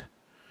combined,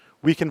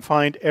 we can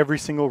find every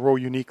single row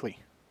uniquely.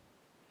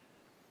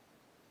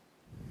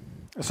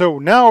 So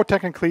now,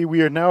 technically,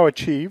 we are now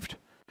achieved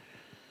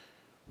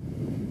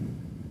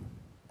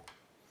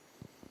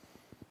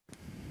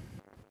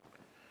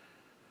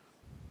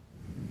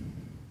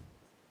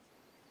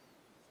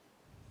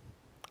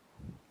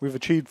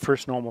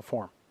first normal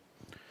form.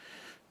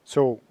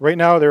 So right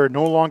now there are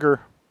no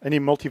longer any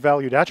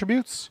multi-valued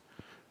attributes.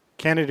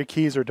 Candidate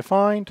keys are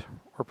defined,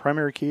 or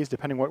primary keys,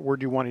 depending what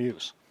word you want to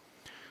use.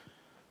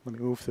 Let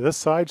me move to this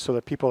side so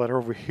that people that are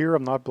over here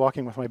I'm not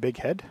blocking with my big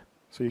head,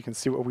 so you can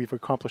see what we've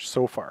accomplished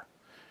so far.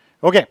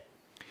 Okay,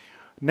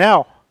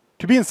 now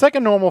to be in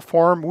second normal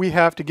form we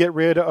have to get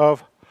rid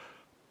of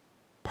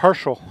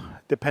partial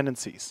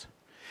dependencies.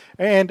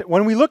 And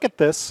when we look at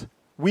this,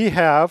 we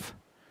have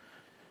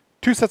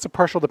 2 sets of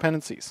partial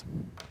dependencies.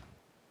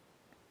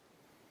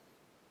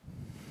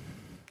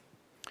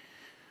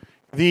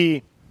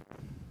 The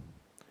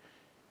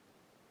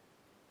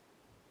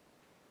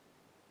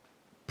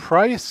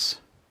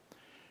price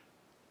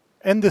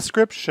and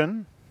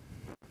description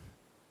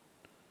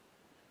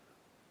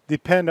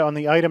depend on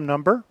the item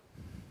number.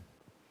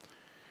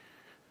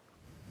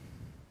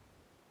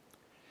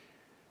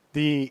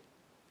 The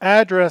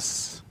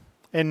address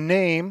and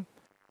name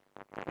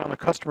on the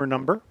customer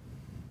number.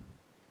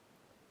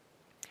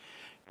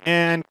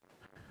 And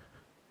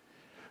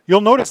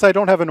you'll notice I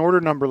don't have an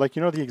order number. Like,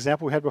 you know, the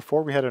example we had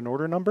before, we had an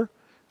order number.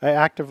 I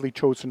actively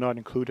chose to not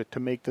include it to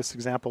make this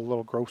example a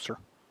little grosser.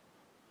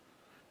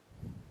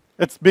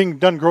 It's being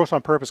done gross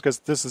on purpose because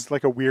this is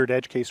like a weird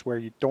edge case where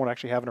you don't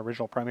actually have an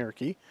original primary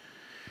key.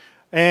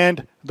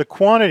 And the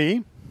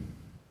quantity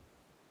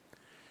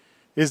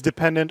is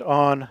dependent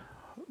on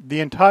the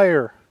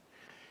entire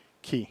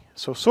key.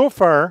 So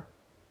far,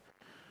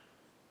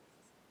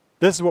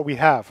 this is what we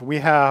have. We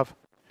have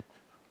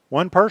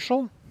 1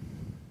 partial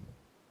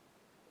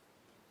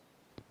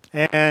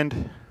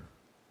and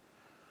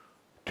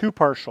 2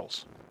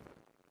 partials.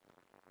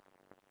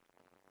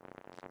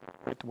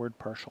 Write the word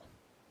partial.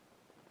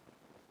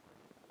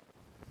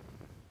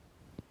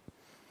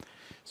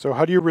 So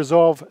how do you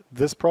resolve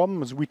this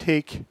problem? Is we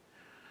take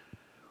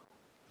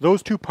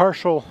those 2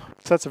 partial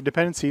sets of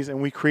dependencies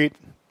and we create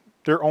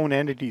their own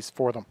entities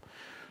for them.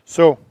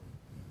 So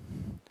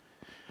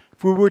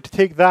if we were to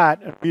take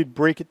that, we'd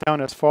break it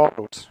down as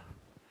follows.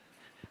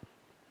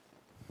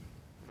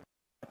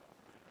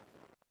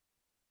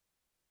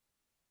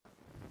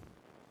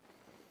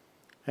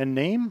 And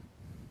name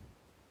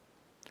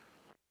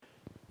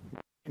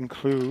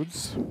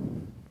includes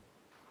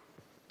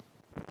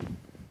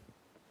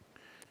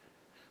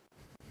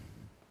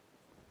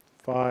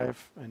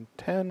five and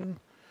 10,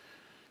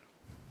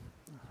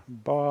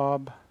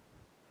 Bob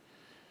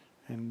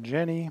and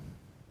Jenny.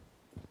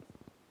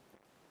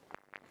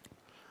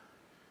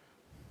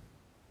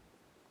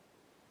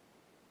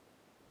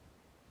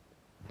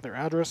 Their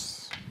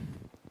address,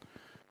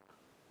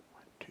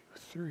 1, 2,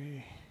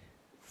 3,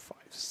 5,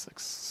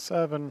 6,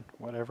 7,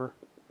 whatever.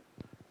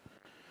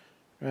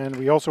 And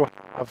we also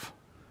have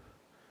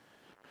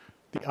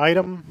the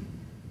item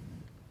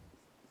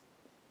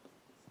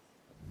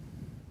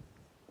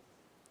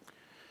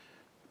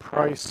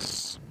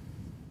price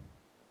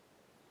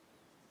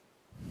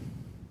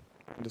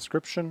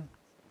description.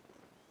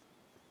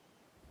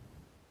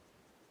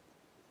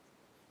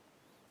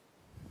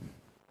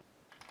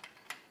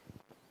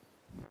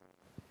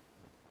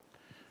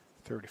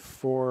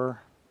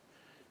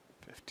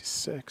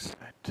 $34.56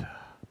 at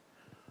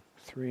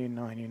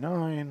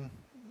 $3.99,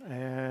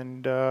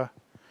 and I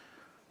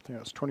think it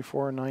was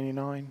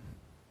 $24.99.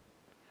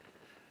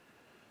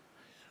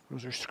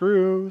 Those are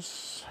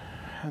screws,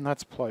 and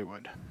that's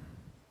plywood.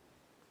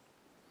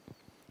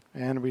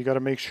 And we got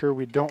to make sure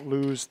we don't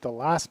lose the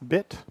last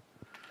bit,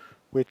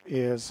 which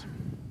is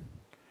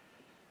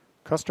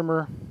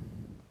customer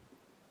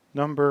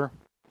number,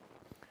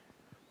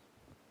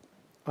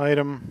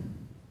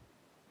 item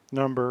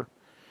number,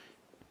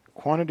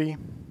 quantity.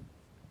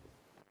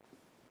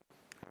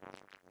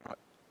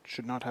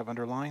 Should not have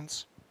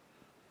underlines.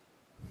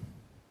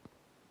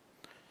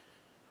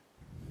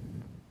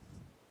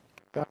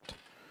 That.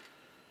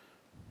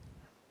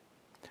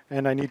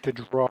 And I need to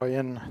draw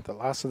in the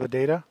last of the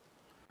data,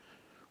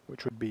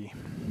 which would be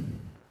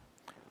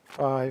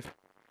 5,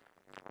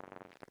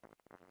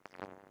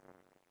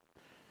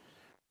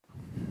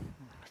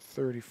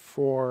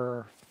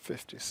 34,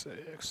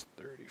 56,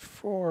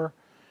 34,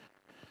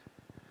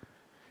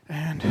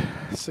 and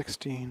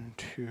 16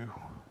 to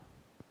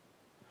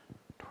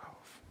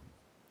 12.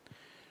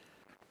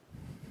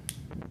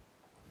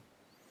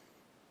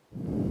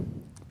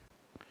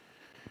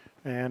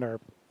 And our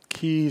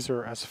keys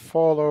are as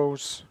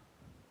follows.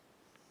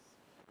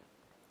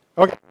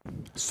 Okay,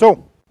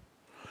 so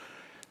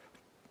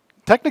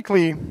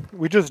technically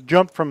we just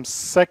jumped from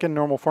second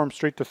normal form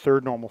straight to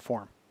third normal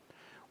form.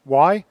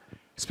 Why?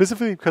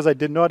 Specifically because I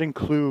did not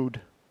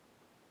include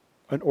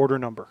an order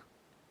number.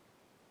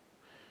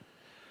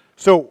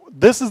 So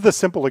this is the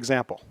simple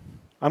example.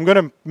 I'm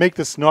going to make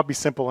this not be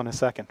simple in a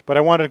second, but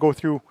I wanted to go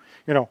through,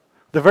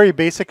 the very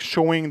basics,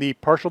 showing the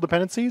partial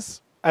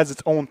dependencies as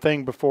its own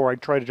thing before I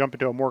try to jump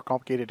into a more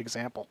complicated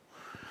example.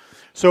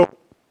 So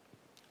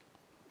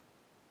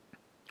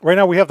right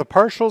now we have the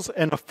partials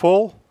and the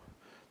full.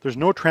 There's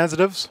no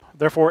transitives.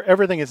 Therefore,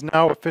 everything is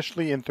now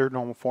officially in third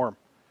normal form.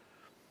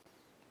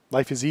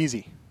 Life is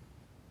easy.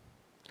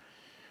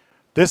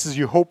 This is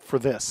you hope for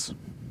this.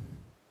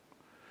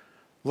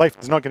 Life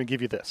is not going to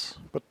give you this,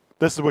 but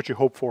this is what you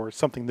hope for,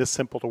 something this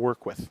simple to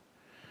work with.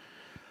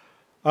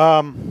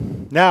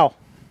 Now,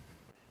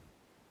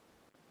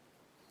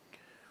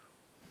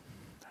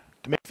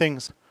 to make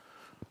things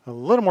a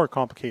little more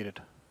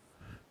complicated,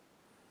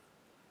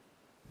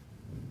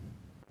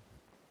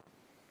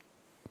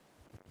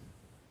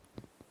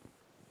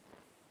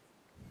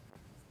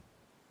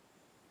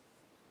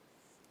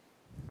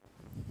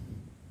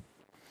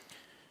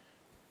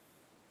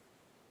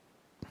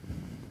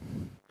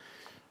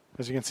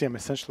 as you can see, I'm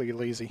essentially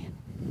lazy.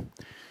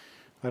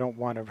 I don't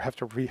want to have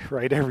to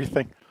rewrite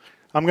everything.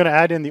 I'm going to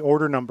add in the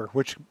order number,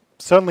 which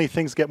suddenly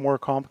things get more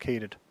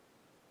complicated.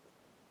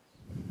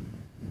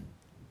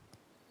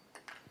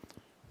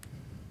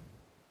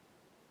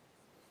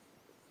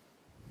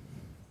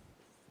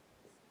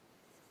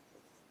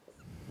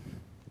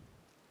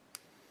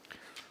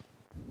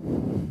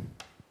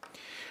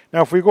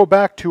 Now, if we go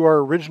back to our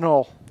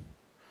original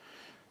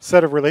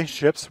set of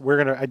relationships, we're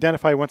going to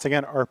identify once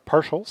again our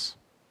partials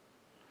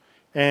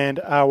and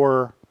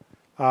our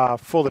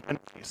full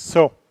dependencies.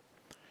 So,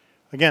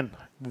 again,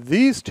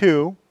 these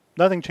two,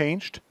 nothing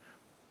changed.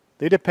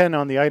 They depend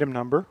on the item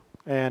number,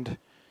 and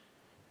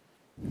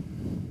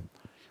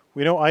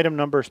we know item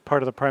number is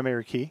part of the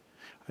primary key.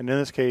 And in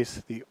this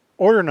case, the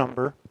order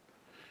number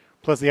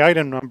plus the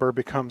item number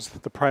becomes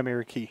the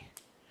primary key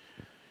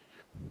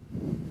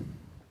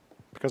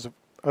because of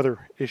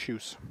other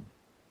issues.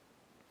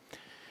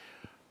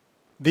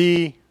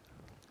 The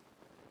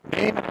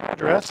name and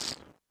address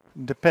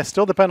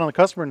still depend on the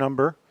customer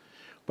number,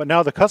 but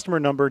now the customer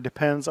number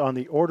depends on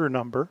the order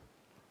number,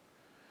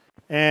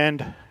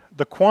 and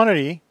the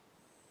quantity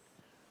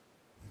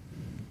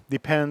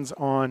depends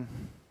on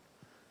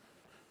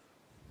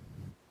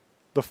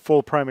the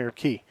full primary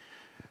key.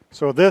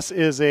 So this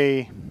is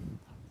a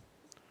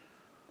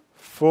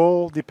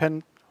full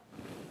dependency.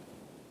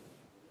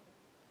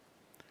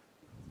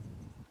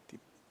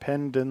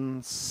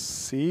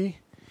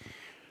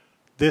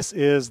 This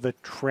is the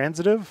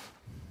transitive.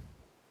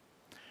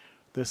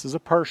 This is a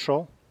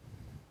partial.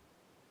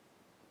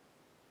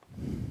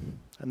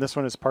 And this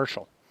one is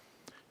partial.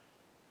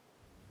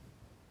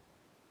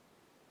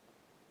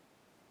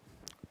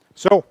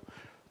 So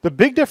the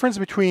big difference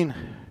between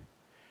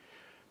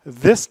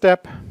this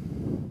step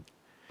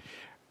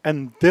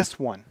and this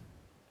one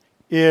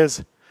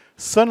is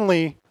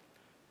suddenly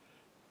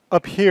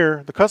up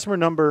here, the customer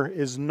number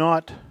is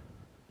not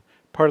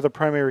part of the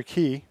primary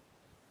key.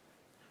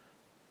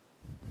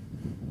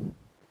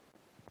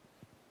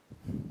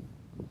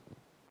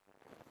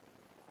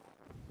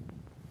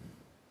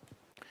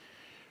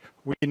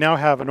 We now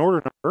have an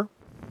order number.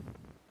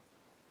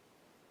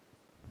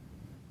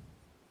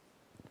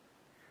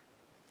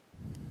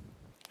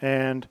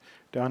 And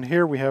down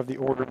here we have the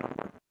order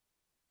number.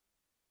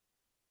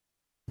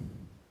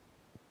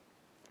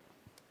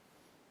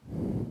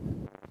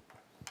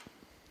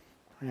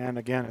 And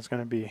again, it's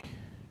going to be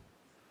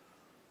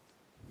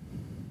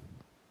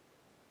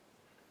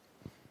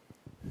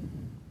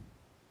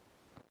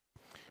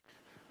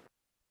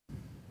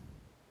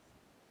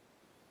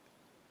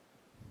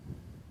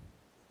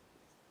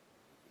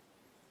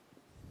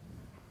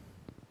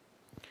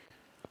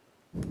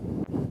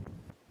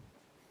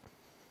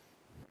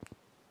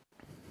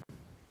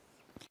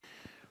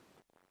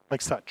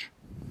like such.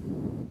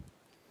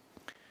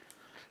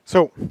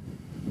 So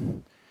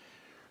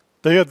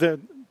the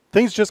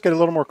things just get a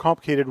little more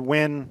complicated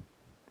when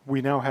we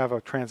now have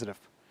a transitive.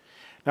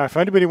 Now, if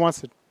anybody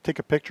wants to take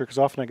a picture, because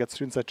often I get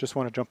students that just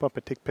want to jump up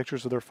and take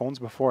pictures of their phones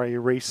before I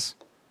erase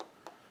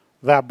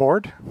that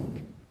board,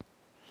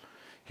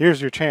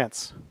 here's your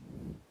chance.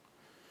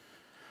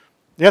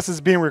 Yes, it's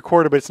being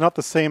recorded, but it's not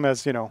the same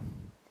as, you know,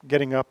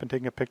 getting up and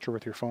taking a picture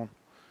with your phone.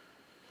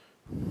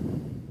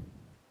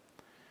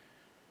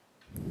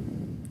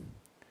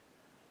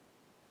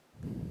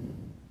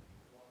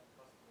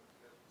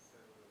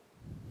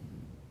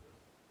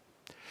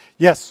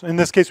 Yes, in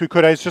this case we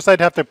could. It's just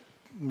I'd have to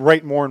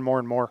write more and more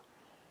and more.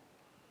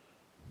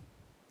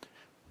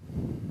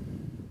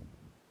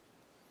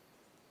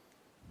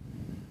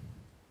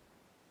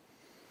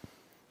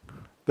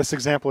 This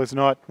example is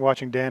not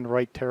watching Dan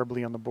write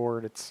terribly on the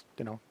board. It's,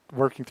 you know,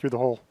 working through the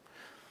whole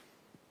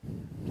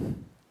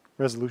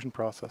resolution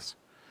process.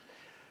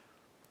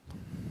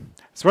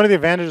 So one of the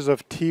advantages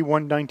of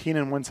T119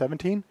 and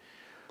 117,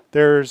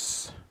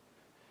 there's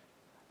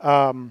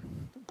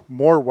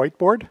more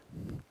whiteboard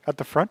at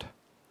the front,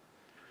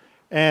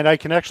 and I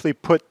can actually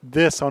put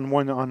this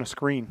on a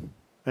screen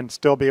and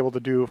still be able to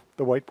do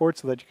the whiteboard,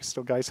 so that you can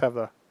still guys have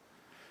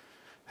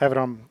it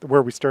on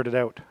where we started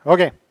out.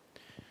 Okay,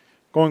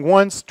 going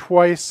once,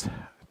 twice,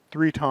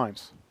 3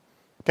 times.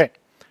 Okay.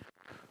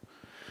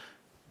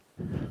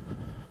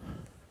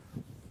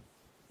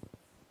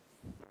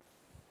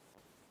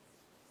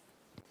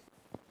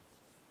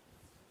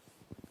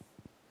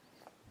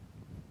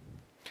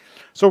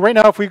 So right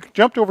now, if we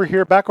jumped over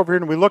here, back over here,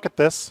 and we look at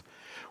this,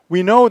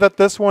 we know that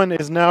this one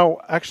is now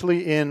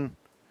actually in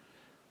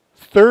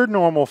 3rd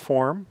normal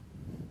form,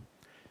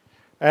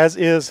 as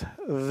is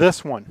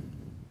this one.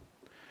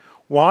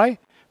 Why?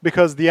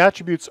 Because the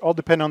attributes all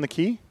depend on the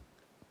key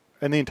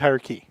and the entire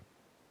key.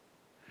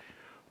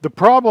 The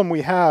problem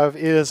we have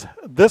is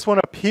this one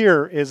up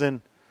here is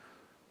in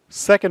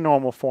 2nd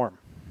normal form.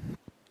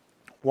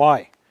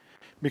 Why?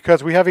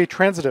 Because we have a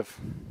transitive.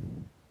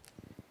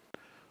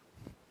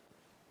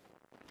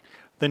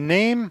 The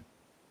name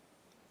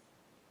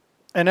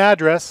and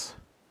address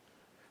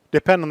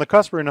depend on the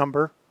customer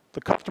number,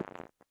 the customer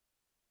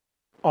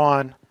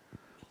on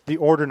the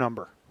order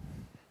number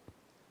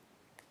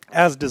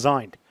as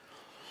designed.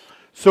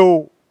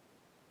 So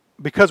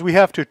because we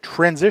have to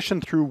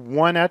transition through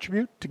one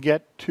attribute to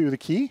get to the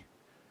key,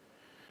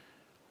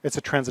 it's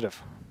a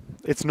transitive.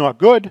 It's not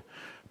good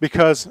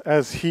because,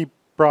 as he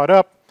brought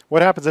up,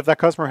 what happens if that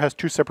customer has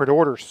 2 separate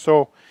orders?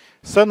 So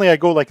suddenly I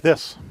go like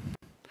this.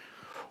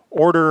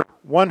 Order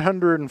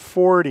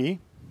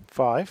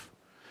 145,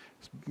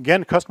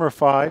 again, customer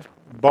 5,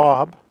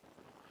 Bob,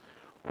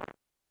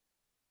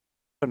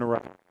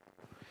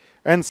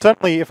 and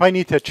suddenly if I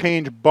need to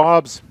change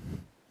Bob's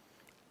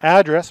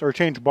address or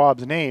change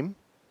Bob's name,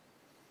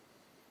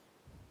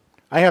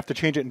 I have to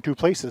change it in 2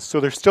 places. So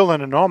there's still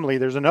an anomaly,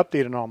 there's an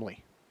update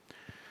anomaly.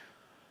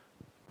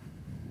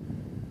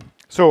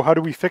 So how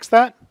do we fix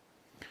that?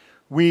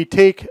 We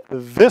take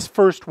this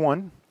first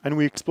one and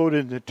we explode it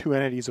into 2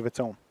 entities of its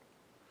own.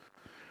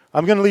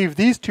 I'm going to leave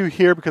these 2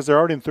 here because they're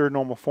already in 3rd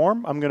normal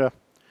form. I'm going to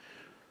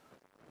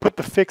put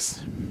the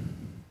fix.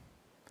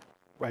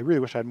 I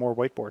really wish I had more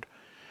whiteboard.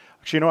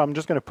 Actually, you know, I'm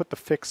just going to put the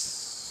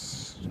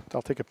fix.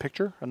 I'll take a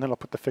picture and then I'll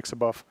put the fix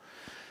above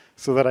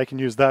so that I can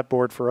use that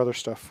board for other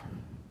stuff.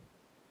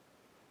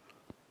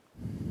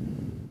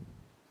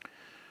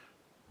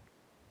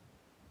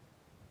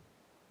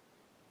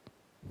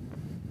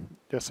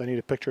 Yes, I need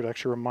a picture to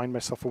actually remind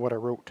myself of what I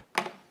wrote.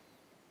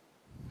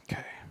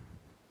 Okay.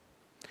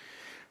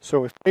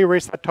 So if I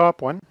erase that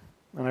top one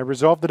and I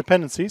resolve the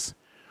dependencies,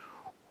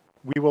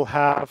 we will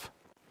have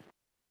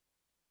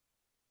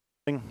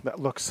something that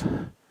looks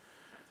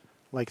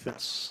like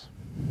this.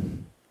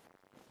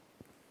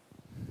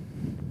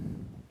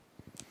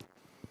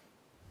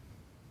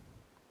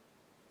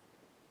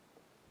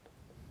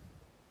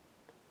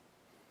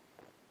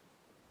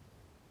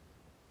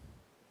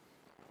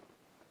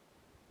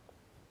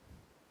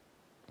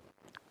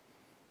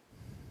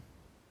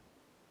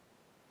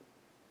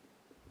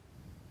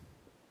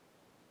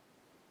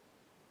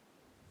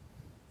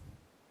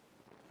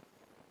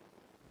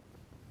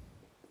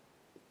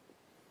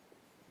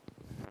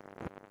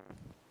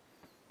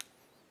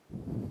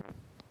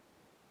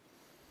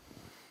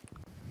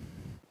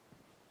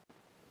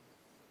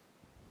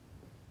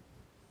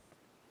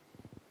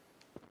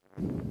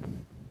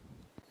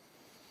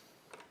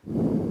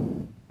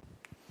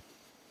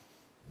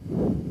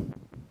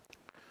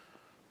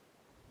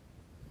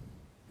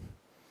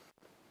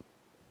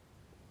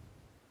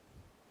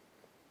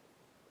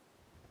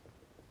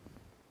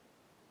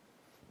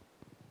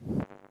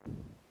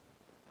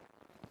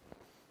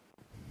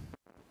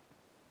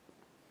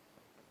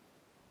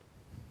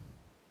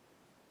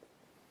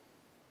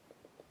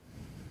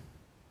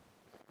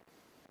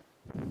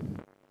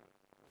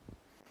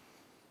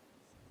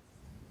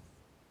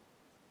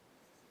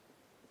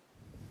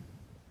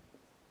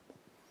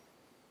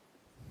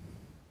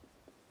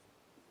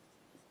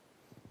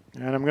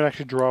 And I'm going to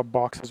actually draw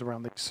boxes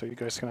around these so you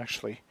guys can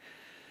actually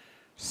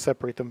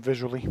separate them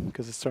visually,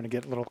 because it's starting to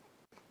get a little...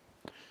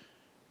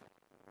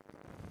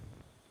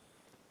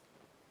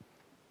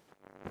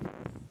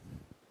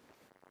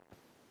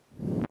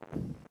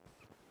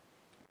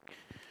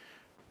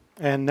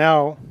 And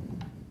now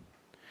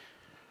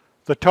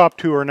the top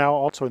two are now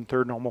also in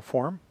third normal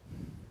form.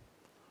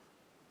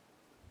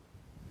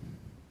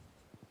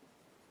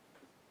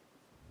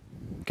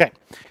 Okay,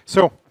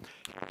 so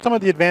some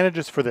of the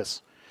advantages for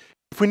this.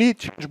 If we need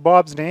to change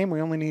Bob's name, we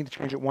only need to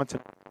change it once in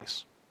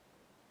place.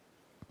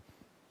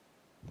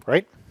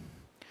 Right?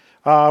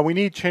 We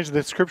need to change the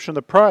description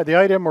of the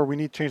item, or we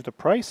need to change the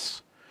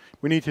price.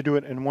 We need to do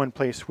it in one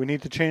place. We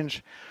need to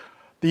change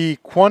the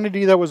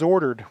quantity that was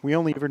ordered. We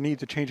only ever need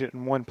to change it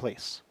in one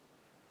place.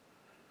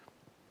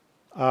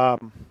 A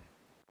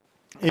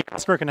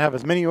customer can have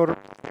as many orders,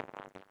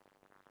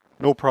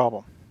 no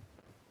problem.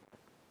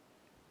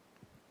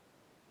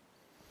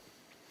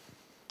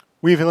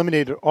 We've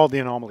eliminated all the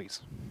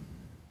anomalies.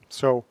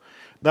 So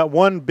that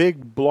one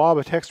big blob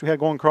of text we had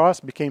going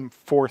across became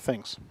 4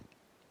 things.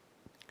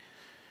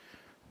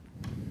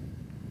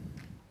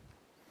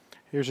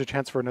 Here's your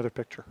chance for another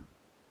picture.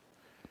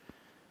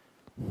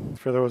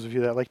 For those of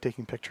you that like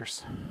taking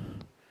pictures.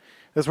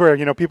 This is where,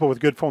 you know, people with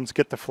good phones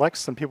get the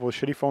flex and people with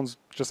shitty phones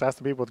just ask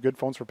the people with good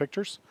phones for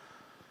pictures.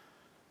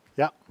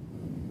 Yeah.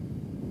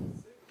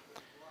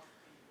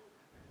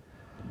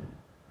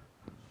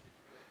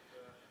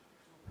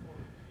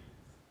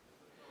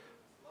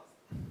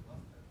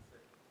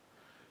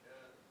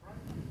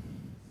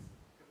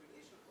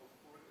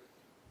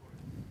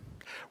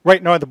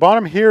 Right, now at the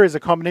bottom here is a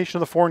combination of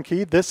the foreign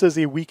key. This is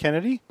a weak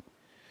entity.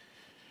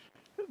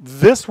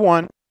 This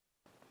one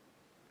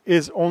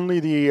is only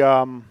the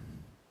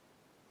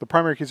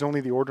primary key is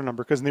only the order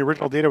number, because in the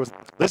original data was,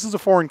 this is a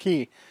foreign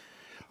key.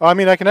 I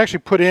mean, I can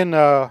actually put in,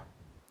 right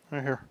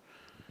here,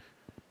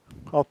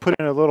 I'll put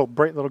in a little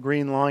bright little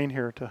green line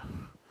here to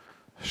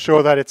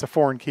show that it's a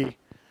foreign key.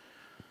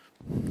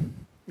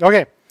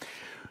 Okay,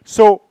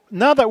 so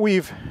now that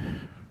we've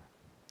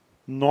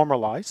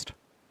normalized,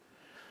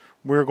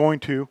 we're going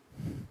to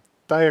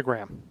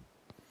diagram.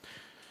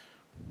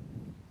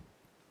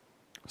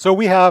 So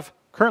we have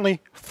currently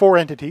 4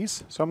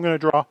 entities. So I'm going to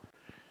draw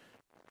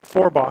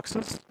 4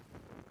 boxes.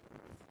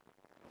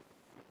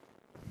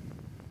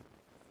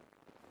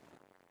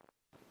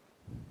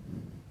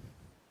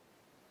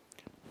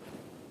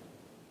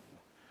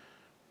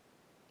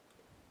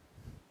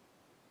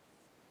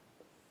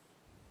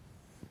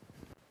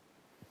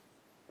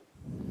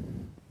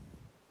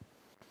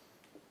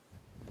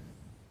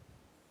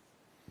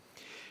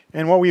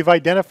 And what we've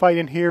identified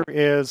in here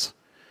is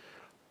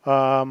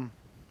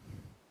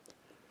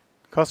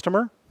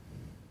customer,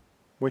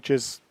 which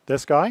is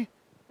this guy,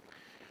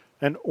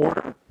 an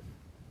order,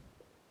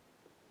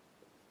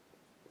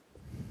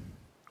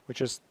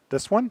 which is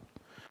this one,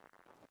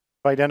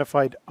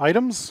 identified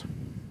items,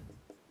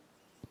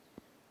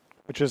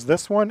 which is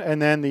this one,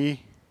 and then the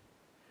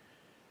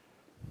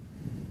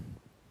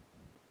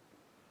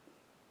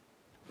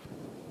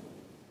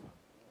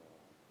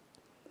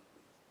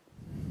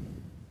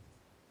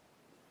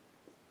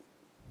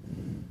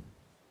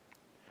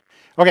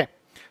okay,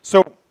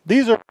 so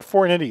these are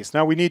 4 entities.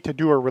 Now we need to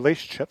do our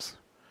relationships.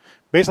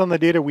 Based on the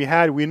data we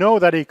had, we know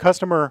that a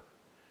customer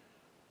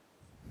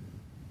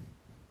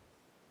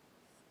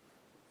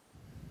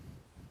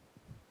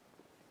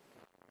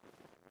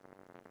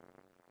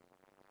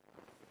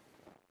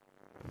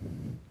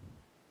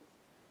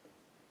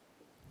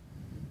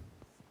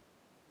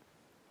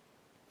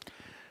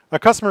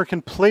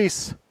can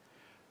place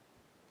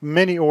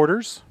many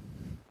orders.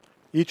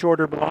 Each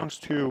order belongs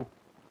to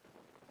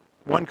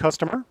one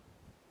customer.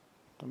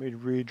 Let me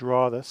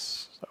redraw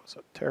this. That was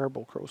a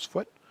terrible crow's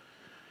foot.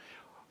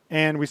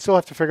 And we still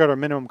have to figure out our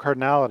minimum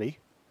cardinality.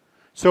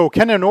 So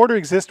can an order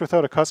exist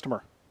without a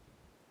customer?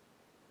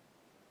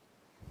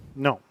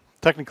 No.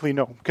 Technically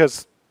no.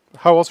 Because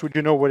how else would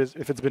you know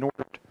if it's been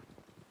ordered?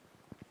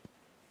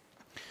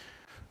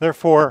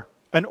 Therefore,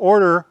 an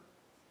order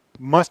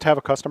must have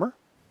a customer.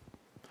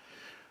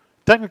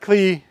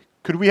 Technically,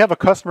 could we have a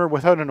customer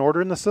without an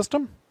order in the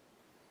system?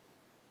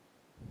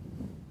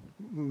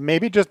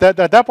 Maybe. Just at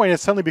that point, it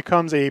suddenly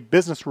becomes a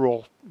business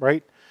rule,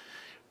 right?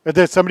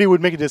 That somebody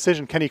would make a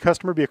decision, can a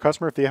customer be a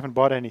customer if they haven't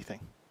bought anything?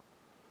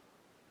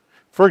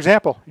 For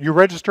example, you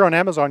register on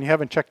Amazon, you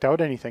haven't checked out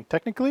anything.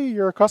 Technically,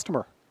 you're a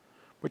customer,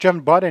 but you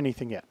haven't bought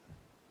anything yet.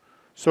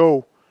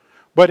 So,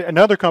 but in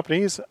other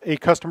companies, a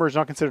customer is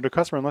not considered a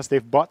customer unless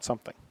they've bought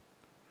something.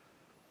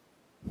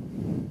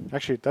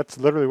 Actually, that's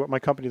literally what my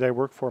company that I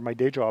work for, my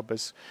day job,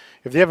 is.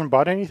 If they haven't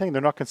bought anything,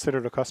 they're not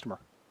considered a customer.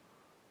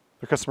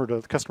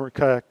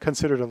 They're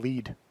considered a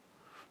lead,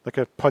 like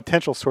a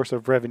potential source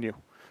of revenue.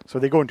 So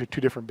they go into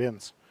 2 different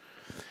bins.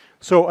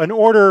 So an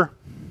order,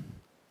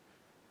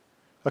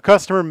 a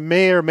customer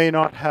may or may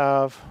not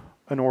have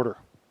an order.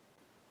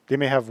 They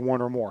may have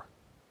 1 or more.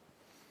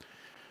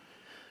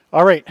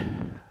 All right.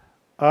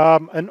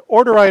 An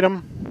order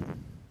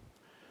item,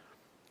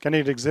 can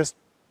it exist?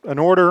 An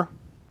order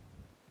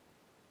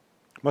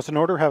Must an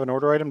order have an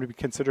order item to be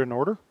considered an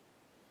order?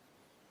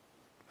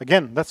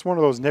 Again, that's one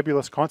of those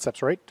nebulous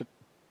concepts, right?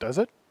 Does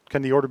it?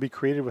 Can the order be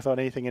created without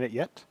anything in it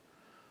yet?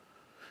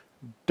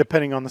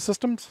 Depending on the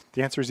systems,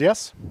 the answer is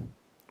yes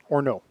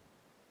or no.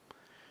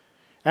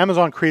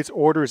 Amazon creates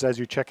orders as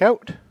you check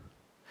out.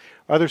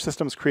 Other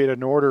systems create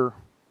an order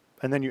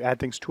and then you add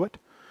things to it.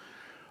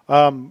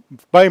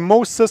 By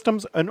most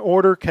systems, an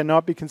order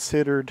cannot be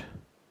considered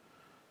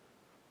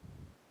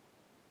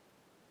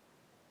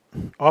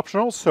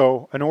optional,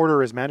 so an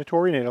order is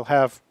mandatory and it'll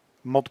have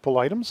multiple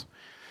items.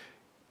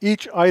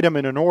 Each item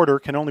in an order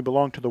can only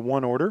belong to the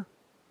one order,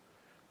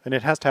 and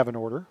it has to have an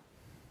order,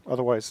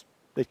 otherwise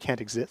it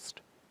can't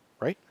exist,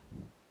 right?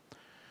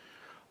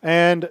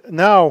 And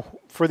now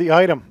for the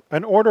item.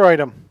 An order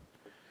item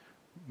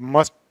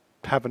must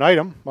have an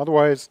item,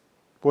 otherwise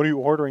what are you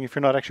ordering if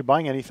you're not actually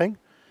buying anything?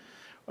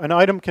 An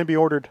item can be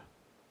ordered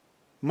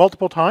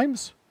multiple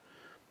times,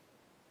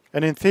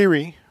 and in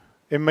theory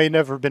it may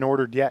never have been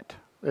ordered yet.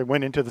 It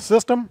went into the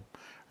system,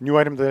 a new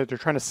item that they're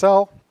trying to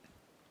sell,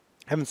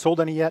 haven't sold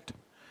any yet.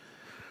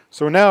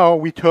 So now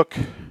we took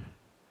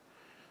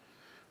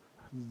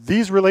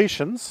these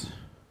relations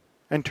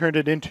and turned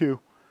it into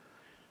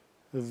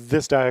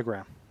this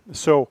diagram.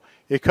 So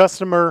a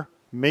customer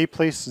may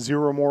place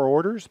 0 or more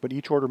orders, but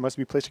each order must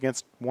be placed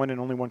against one and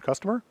only one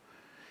customer.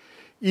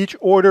 Each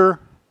order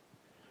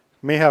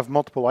may have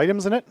multiple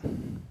items in it.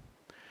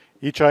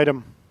 Each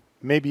item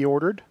may be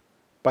ordered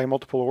by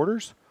multiple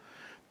orders.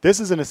 This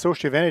is an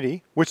associative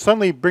entity, which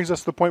suddenly brings us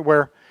to the point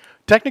where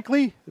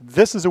technically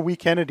this is a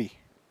weak entity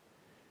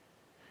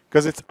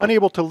because it's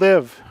unable to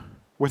live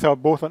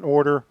without both an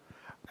order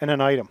and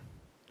an item.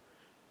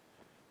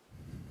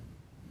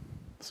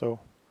 So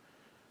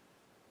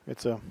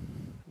it's a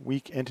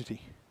weak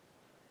entity.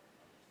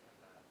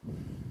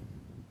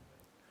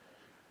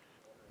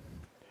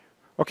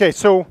 Okay,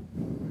 so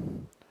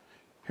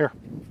here,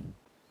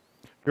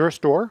 you're a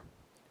store.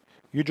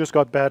 You just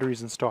got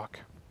batteries in stock.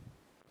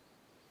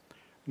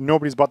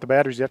 Nobody's bought the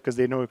batteries yet because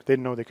they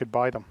didn't know they could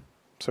buy them.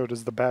 So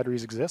does the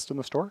batteries exist in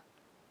the store?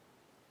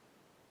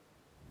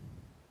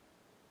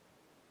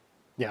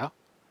 Yeah.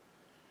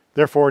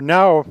 Therefore,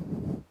 now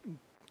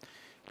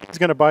he's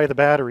going to buy the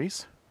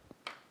batteries.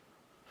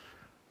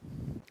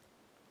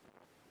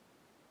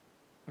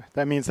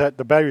 That means that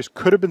the batteries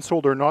could have been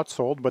sold or not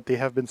sold, but they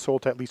have been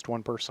sold to at least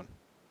one person.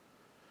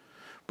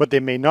 But they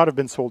may not have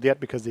been sold yet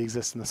because they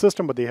exist in the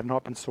system, but they have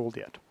not been sold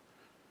yet.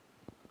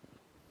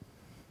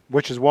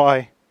 Which is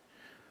why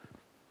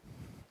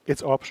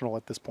it's optional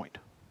at this point.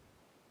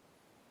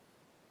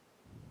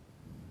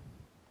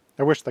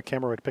 I wish the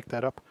camera would pick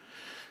that up.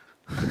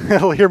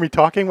 It'll hear me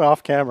talking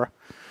off camera.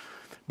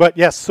 But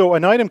yes, so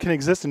an item can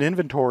exist in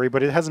inventory,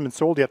 but it hasn't been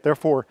sold yet.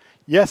 Therefore,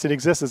 yes, it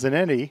exists as an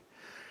entity,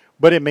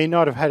 but it may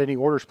not have had any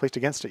orders placed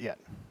against it yet.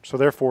 So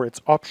therefore,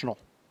 it's optional.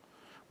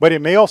 But it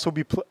may also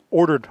be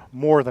ordered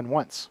more than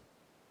once,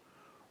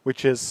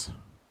 which is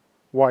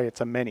why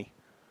it's a many.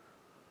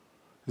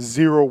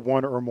 0,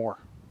 1, or more.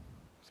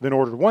 It's been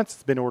ordered once,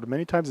 it's been ordered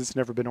many times, it's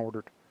never been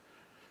ordered.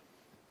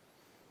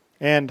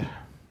 And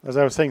as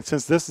I was saying,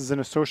 since this is an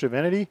associative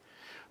entity,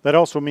 that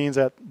also means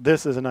that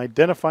this is an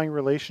identifying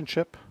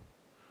relationship,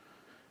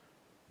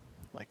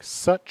 like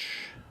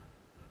such,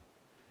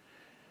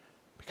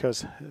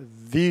 because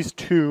these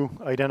two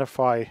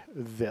identify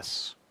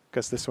this,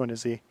 because this one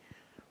is a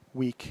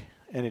weak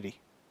entity.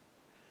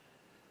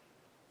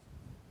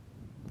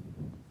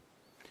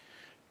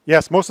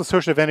 Yes, most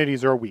associative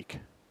entities are weak,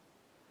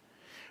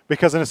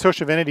 because an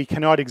associative entity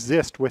cannot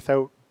exist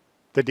without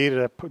the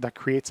data that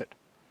creates it.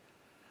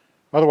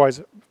 Otherwise,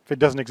 if it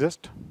doesn't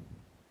exist,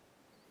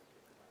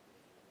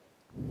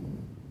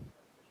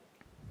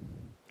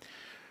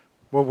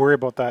 we'll worry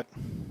about that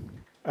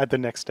at the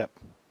next step.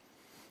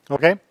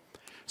 Okay?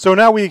 So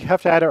now we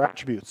have to add our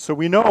attributes. So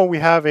we know we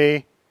have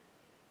a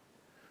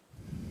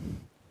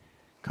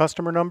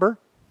customer number.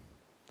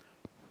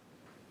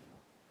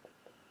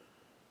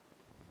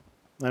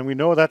 And we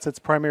know that's its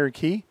primary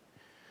key.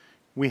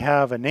 We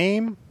have a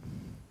name.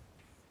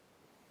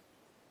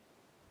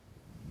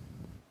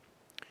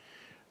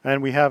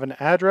 And we have an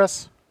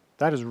address.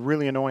 That is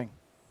really annoying.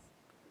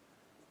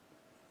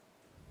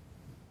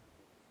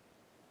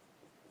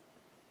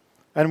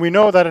 And we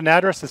know that an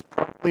address is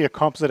probably a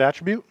composite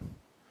attribute.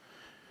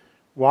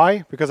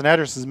 Why? Because an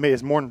address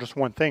is more than just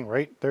one thing,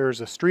 right?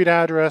 There's a street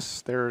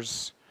address,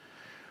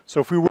 so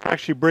if we were to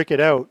actually break it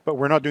out, but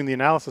we're not doing the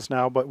analysis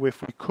now, but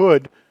if we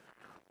could,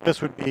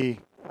 this would be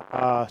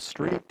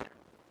street,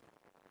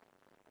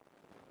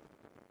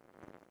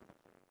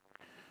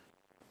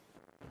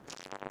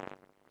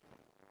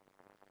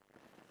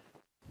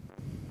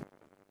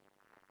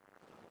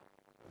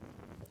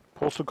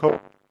 postal code.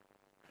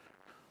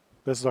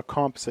 This is a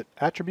composite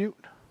attribute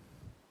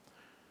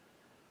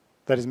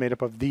that is made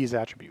up of these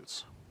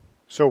attributes.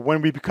 So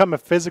when we become a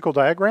physical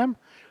diagram,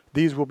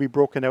 these will be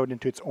broken out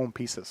into its own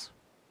pieces.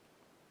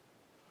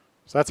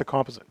 So that's a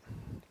composite.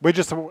 I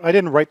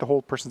didn't write the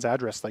whole person's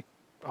address like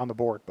on the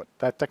board, but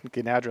that technically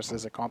an address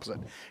is a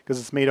composite because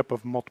it's made up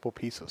of multiple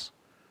pieces.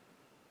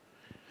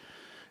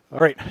 All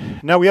right,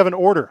 now we have an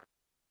order.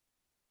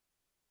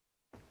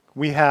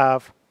 We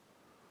have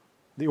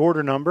the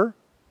order number,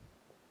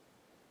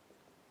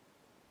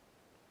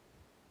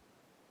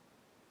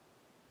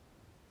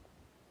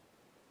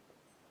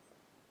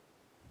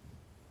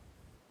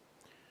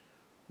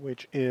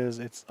 which is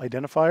its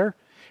identifier.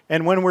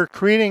 And when we're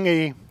creating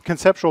a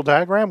conceptual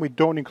diagram, we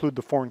don't include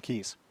the foreign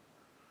keys,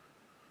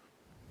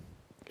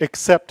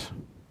 except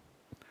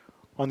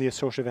on the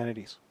associative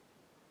entities.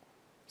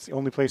 It's the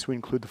only place we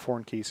include the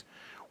foreign keys.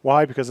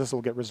 Why? Because this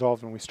will get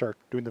resolved when we start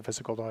doing the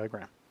physical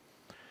diagram.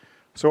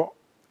 So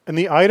in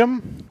the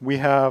item, we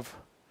have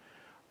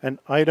an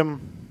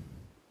item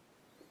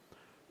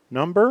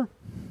number,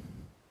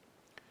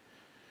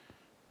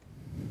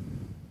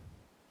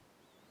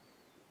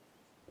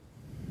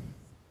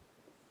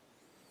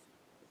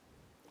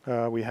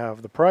 we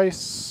have the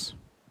price,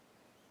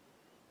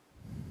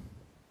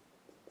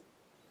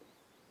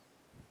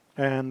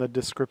 and the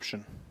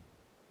description.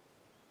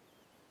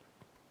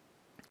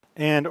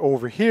 And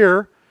over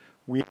here,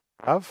 we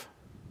have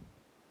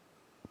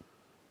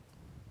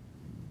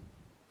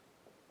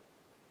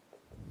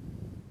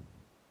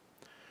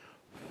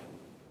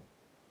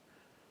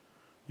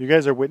you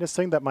guys are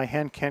witnessing that my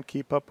hand can't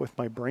keep up with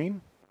my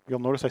brain. You'll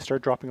notice I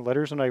start dropping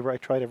letters and I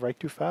try to write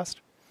too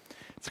fast.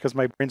 It's because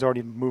my brain's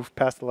already moved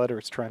past the letter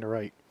it's trying to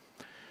write.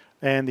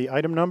 And the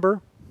item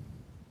number,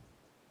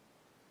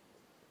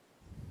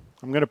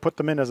 I'm going to put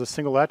them in as a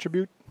single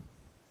attribute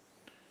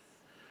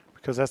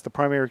because that's the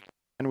primary.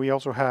 And we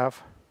also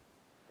have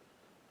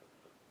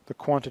the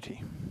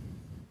quantity.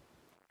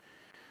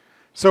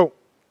 So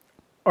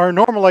our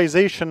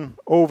normalization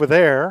over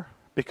there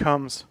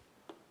becomes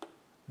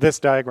this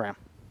diagram.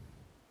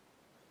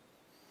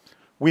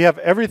 We have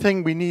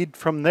everything we need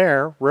from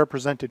there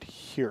represented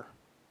here.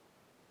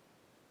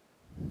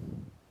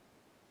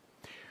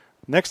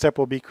 Next step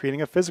will be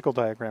creating a physical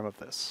diagram of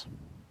this.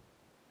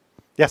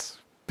 Yes,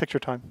 picture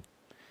time.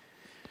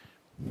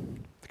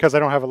 Because I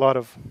don't have a lot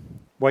of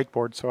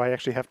whiteboard, so I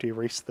actually have to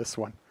erase this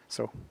one.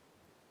 So,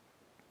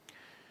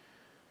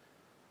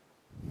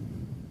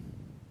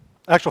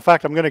 actual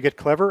fact, I'm going to get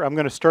clever. I'm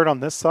going to start on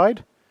this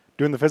side,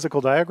 doing the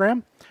physical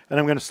diagram, and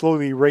I'm going to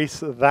slowly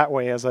erase that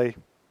way as I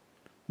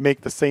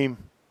make the same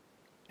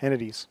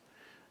entities.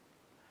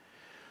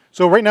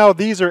 So right now,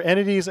 these are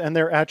entities and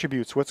their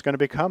attributes. What's going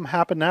to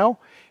happen now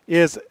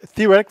is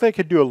theoretically I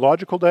could do a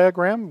logical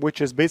diagram,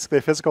 which is basically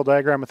a physical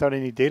diagram without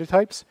any data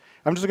types.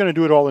 I'm just going to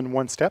do it all in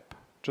one step,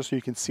 just so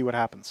you can see what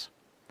happens.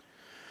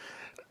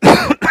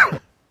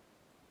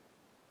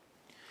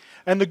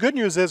 And the good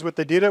news is with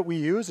the data we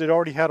used, it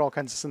already had all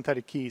kinds of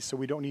synthetic keys, so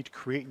we don't need to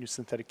create new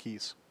synthetic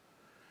keys.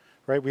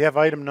 Right? We have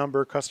item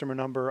number, customer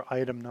number,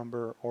 item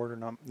number, order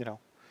number, you know.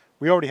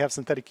 We already have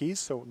synthetic keys,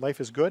 so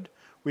life is good.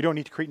 We don't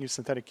need to create new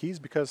synthetic keys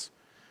because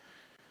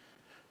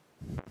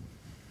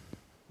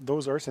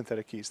those are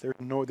synthetic keys. They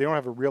don't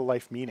have a real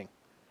life meaning.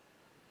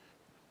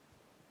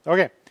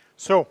 Okay,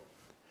 so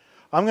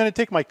I'm going to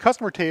take my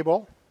customer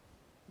table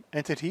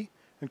entity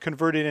and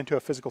convert it into a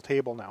physical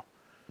table now.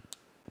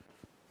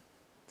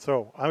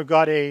 So I've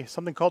got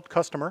something called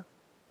customer.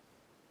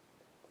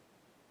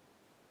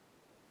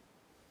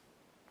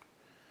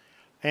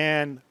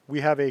 And we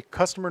have a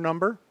customer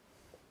number,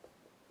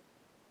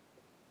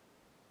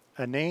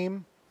 a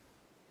name,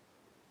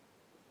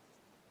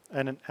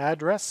 and an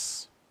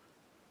address.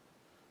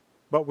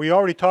 But we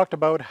already talked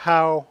about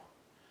how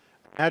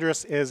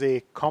address is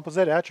a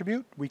composite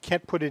attribute. We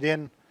can't put it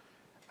in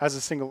as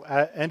a single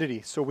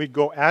entity. So we'd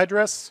go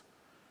address,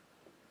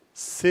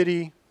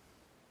 city,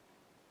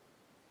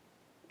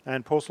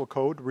 and postal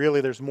code.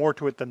 Really, there's more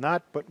to it than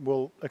that, but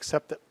we'll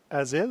accept it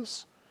as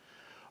is.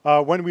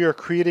 When we are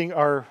creating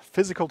our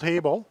physical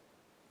table,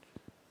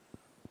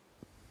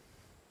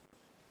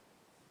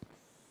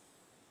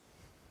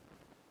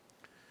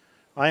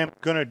 I am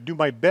going to do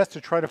my best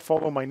to try to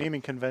follow my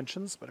naming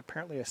conventions, but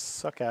apparently I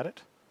suck at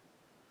it.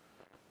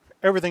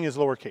 Everything is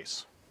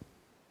lowercase.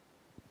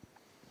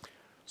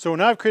 So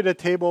now I've created a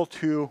table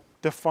to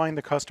define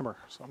the customer.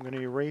 So I'm going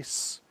to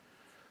erase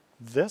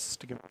this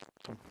to give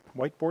some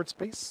whiteboard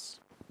space.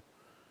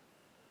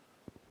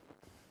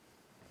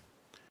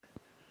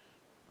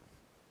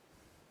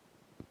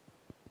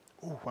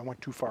 Oh, I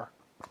went too far.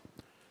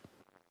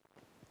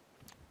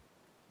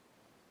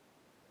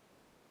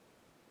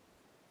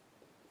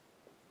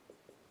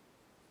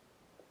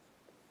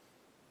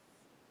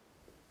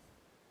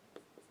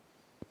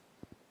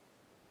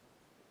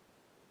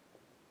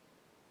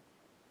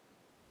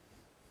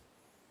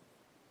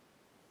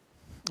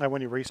 I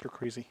went eraser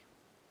crazy.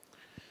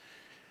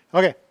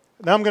 Okay,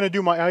 now I'm going to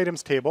do my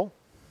items table.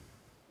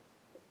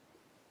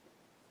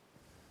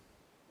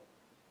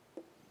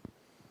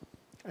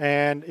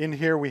 And in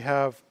here we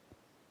have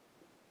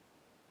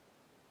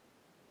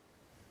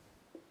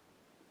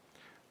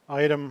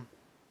item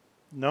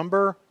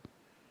number,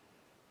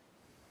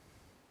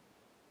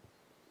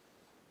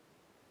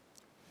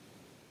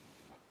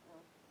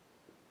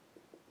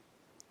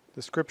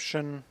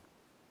 description,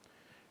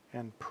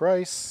 and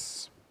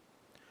price.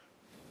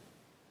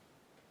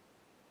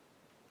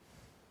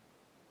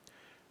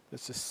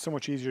 This is so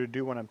much easier to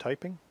do when I'm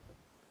typing.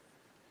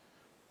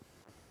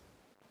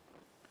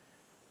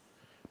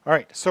 All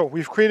right, so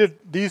we've created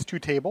these two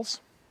tables.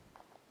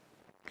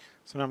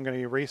 So now I'm going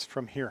to erase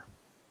from here.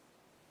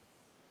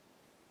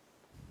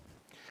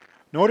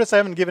 Notice I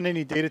haven't given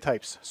any data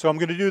types. So I'm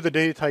going to do the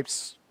data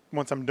types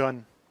once I'm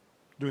done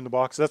doing the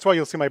boxes. That's why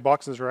you'll see my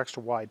boxes are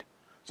extra wide.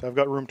 So I've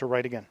got room to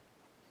write again.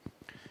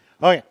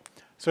 Okay,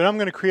 so now I'm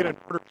going to create an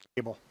order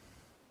table.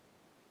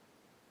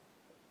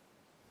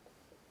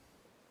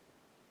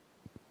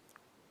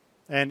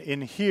 And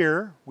in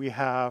here we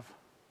have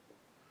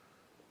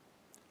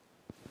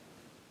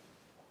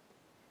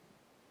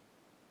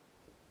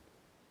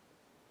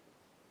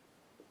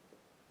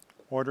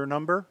order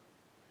number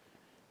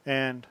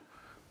and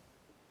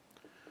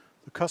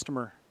the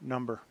customer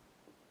number.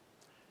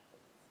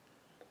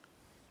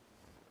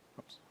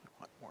 Oops, I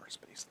want more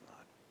space than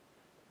that.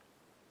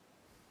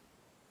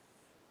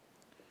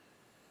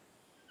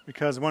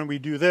 Because when we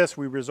do this,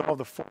 we resolve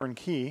the foreign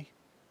key,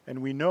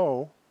 and we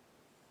know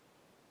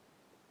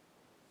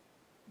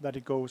that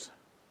it goes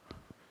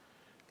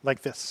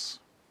like this.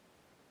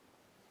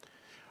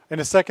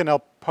 In a second,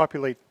 I'll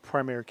populate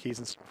primary keys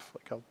and stuff.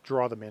 Like I'll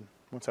draw them in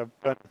once I've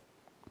done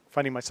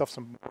finding myself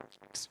some more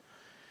space.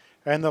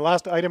 And the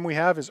last item we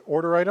have is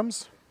order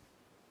items.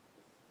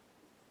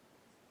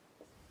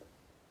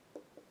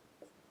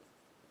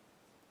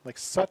 Like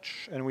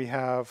such, and we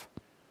have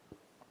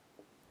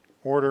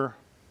order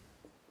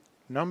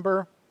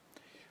number,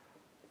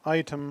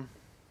 item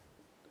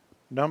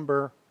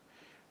number,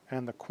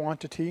 and the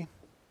quantity.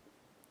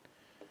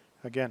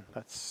 Again,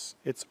 that's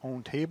its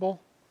own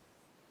table,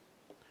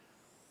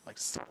 like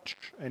such.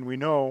 And we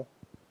know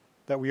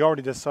that we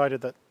already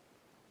decided that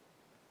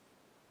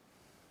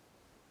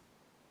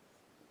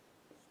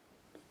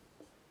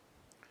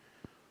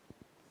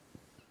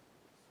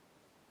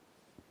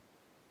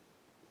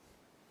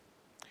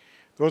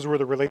those were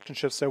the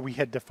relationships that we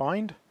had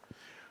defined.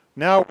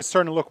 Now it's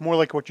starting to look more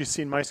like what you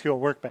see in MySQL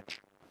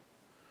Workbench.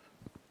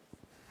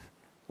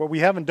 What we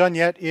haven't done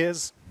yet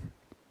is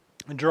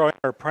draw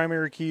our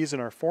primary keys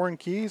and our foreign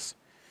keys.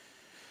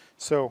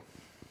 So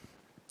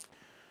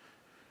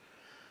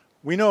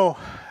we know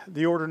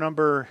the order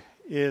number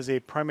is a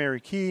primary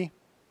key.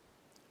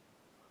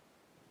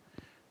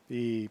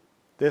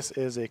 This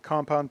is a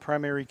compound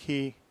primary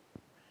key,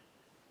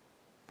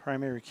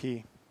 primary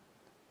key,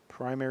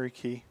 primary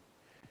key.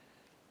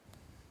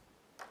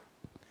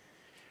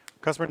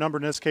 Customer number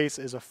in this case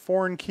is a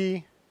foreign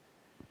key,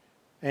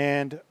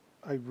 and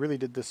I really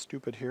did this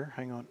stupid here.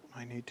 Hang on,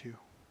 I need to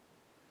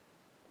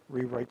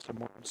rewrite some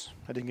words.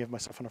 I didn't give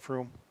myself enough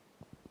room.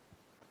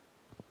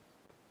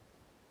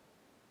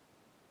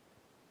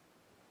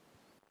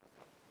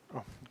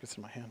 Oh, it gets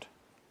in my hand.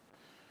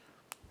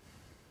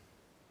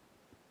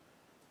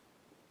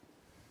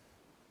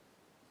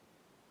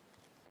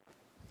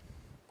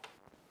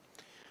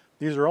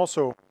 These are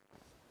also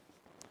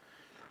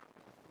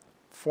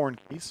foreign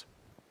keys.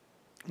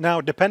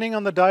 Now, depending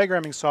on the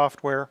diagramming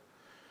software,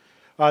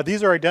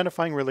 these are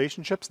identifying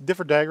relationships.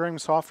 Different diagramming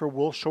software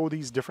will show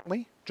these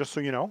differently, just so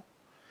you know.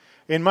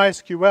 In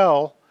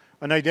MySQL,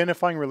 an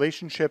identifying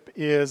relationship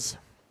is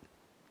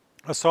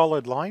a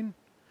solid line.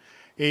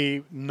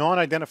 A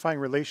non-identifying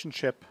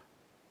relationship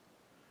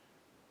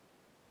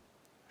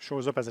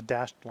shows up as a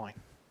dashed line.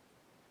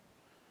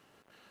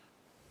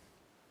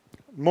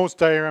 Most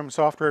diagram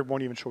software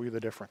won't even show you the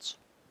difference.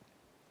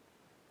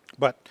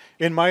 But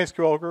in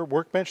MySQL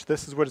Workbench,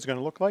 this is what it's going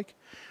to look like.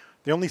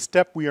 The only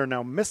step we are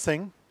now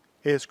missing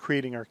is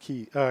creating our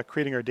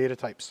creating our data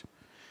types.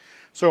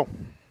 So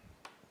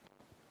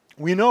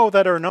we know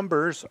that our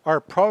numbers are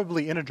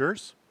probably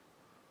integers.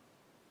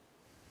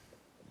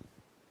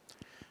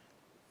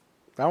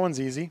 That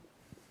one's easy.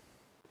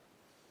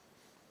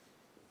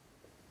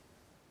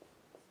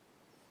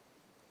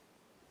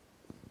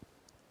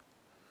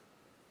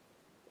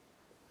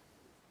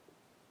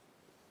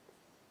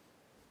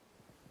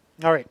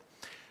 All right,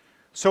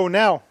 so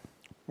now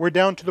we're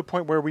down to the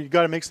point where we've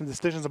got to make some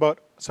decisions about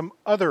the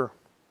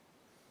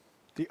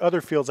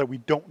other fields that we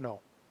don't know.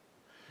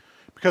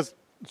 Because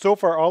so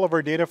far all of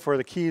our data for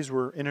the keys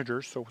were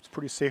integers, so it's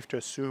pretty safe to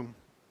assume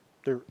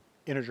they're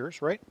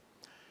integers, right?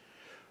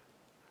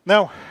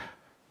 Now,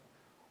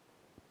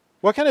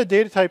 what kind of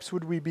data types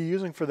would we be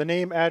using for the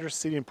name, address,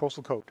 city, and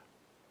postal code?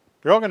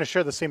 They're all going to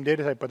share the same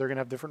data type, but they're going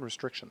to have different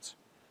restrictions.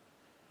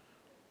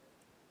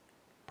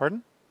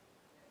 Pardon?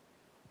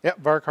 Yeah,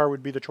 varchar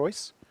would be the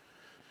choice.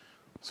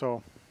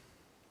 So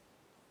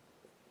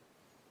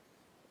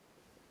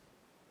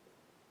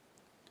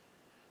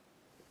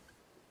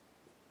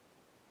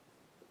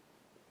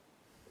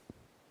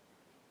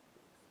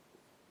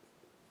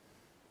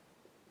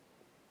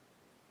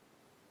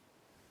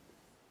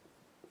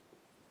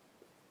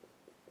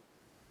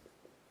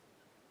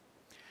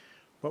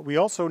but we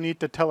also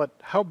need to tell it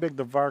how big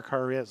the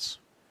varchar is.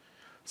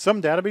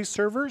 Some database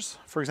servers,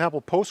 for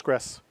example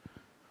Postgres,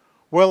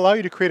 will allow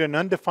you to create an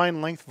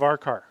undefined length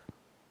varchar.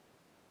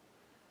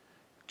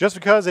 Just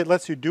because it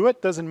lets you do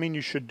it doesn't mean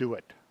you should do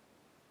it.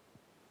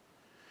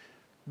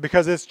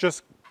 Because it's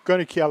just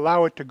going to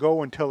allow it to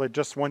go until it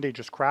just one day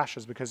just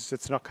crashes because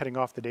it's not cutting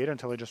off the data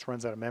until it just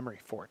runs out of memory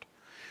for it.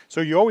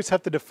 So you always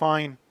have to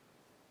define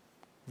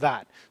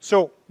that.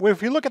 So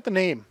if you look at the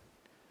name,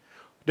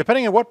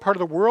 depending on what part of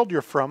the world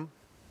you're from,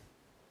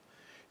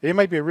 it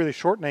might be a really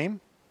short name.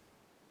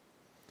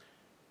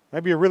 It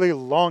might be a really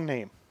long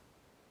name.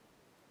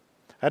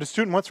 I had a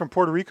student once from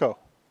Puerto Rico.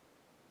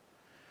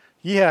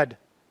 He had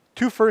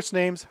 2 first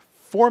names,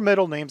 4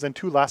 middle names, and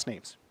 2 last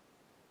names.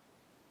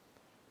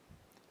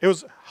 It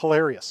was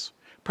hilarious.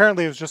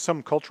 Apparently it was just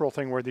some cultural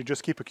thing where they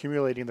just keep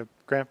accumulating the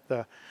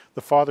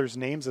father's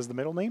names as the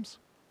middle names.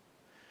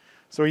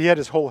 So he had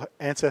his whole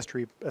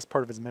ancestry as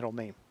part of his middle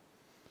name,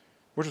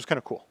 which was kind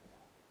of cool.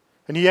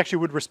 And he actually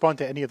would respond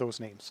to any of those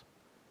names.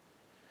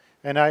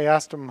 And I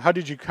asked him, how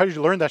did you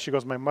learn that? She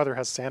goes, my mother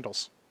has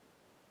sandals.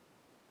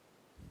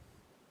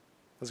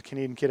 As a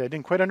Canadian kid, I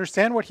didn't quite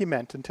understand what he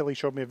meant until he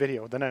showed me a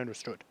video. Then I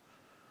understood.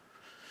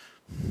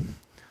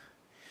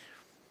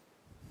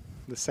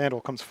 The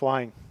sandal comes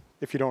flying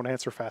if you don't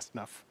answer fast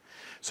enough.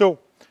 So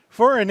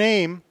for a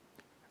name,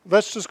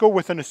 let's just go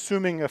with an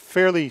assuming a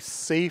fairly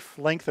safe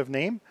length of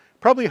name.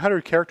 Probably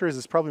 100 characters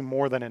is probably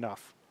more than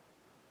enough.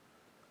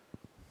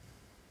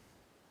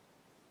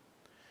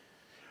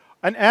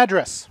 An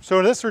address.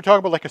 So this we're talking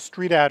about like a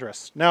street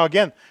address. Now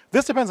again,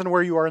 this depends on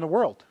where you are in the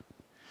world.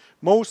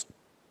 Most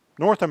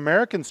North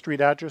American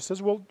street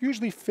addresses will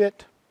usually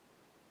fit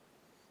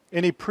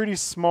in a pretty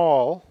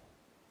small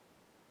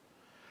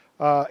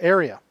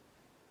area.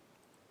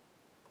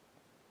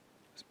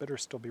 This better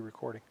still be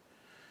recording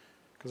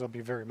because I'll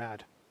be very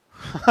mad.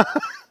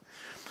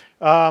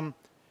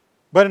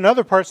 But in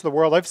other parts of the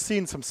world, I've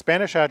seen some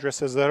Spanish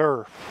addresses that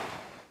are,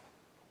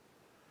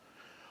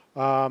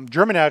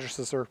 German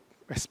addresses are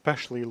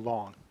especially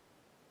long.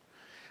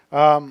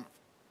 Like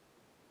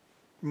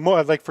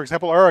for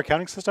example, our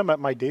accounting system at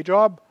my day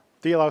job,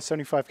 they allow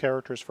 75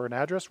 characters for an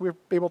address. We're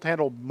able to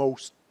handle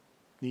most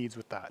needs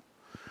with that.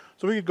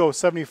 So we could go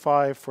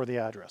 75 for the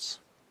address.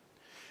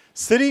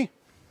 City,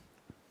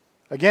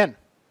 again,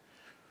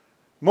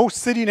 most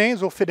city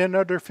names will fit in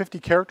under 50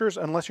 characters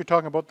unless you're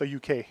talking about the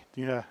UK,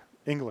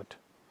 England.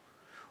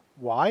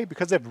 Why?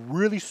 Because they have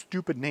really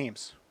stupid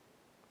names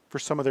for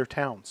some of their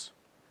towns.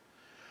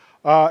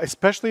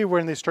 Especially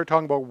when they start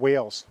talking about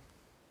Wales.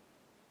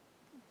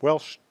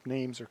 Welsh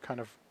names are kind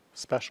of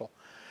special.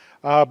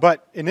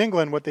 But in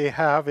England, what they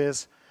have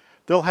is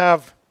they'll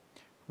have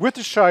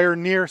Worcestershire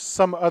near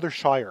some other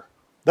shire.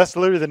 That's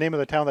literally the name of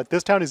the town, that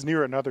this town is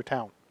near another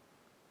town.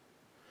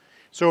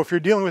 So if you're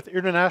dealing with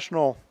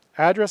international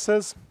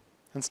addresses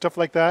and stuff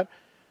like that,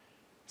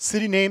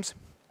 city names,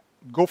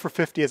 go for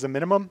 50 as a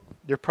minimum.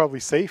 You're probably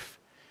safe.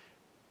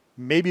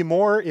 Maybe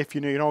more if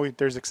you know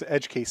there's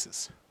edge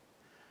cases.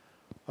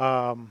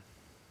 Postal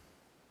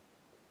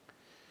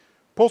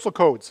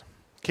codes.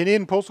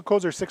 Canadian postal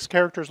codes are 6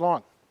 characters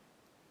long.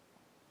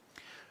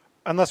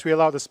 Unless we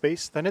allow the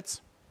space, then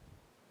it's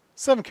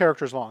 7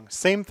 characters long.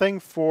 Same thing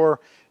for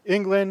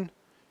England,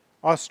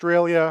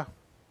 Australia.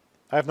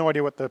 I have no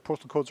idea what the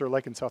postal codes are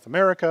like in South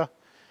America.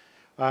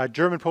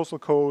 German postal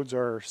codes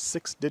are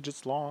 6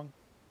 digits long.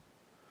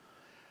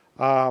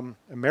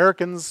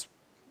 Americans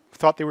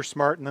thought they were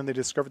smart and then they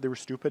discovered they were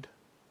stupid.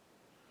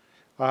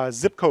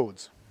 Zip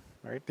codes,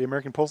 right? The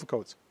American postal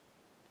codes.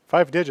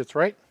 5 digits,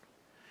 right?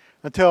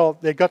 Until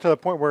they got to the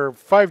point where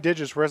 5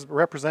 digits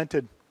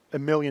represented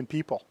 1 million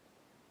people.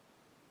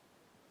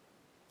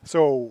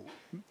 So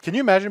can you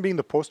imagine being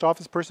the post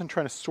office person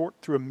trying to sort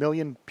through 1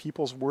 million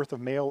people's worth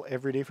of mail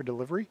every day for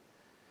delivery?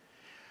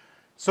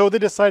 So they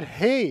decide,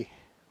 hey,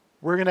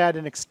 we're going to add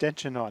an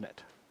extension on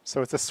it.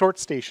 So it's a sort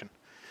station.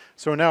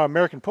 So now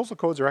American postal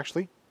codes are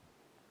actually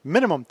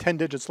minimum 10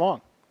 digits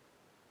long,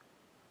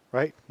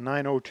 right?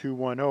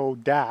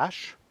 90210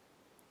 dash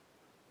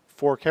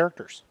 4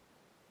 characters.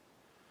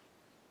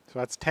 So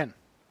that's 10.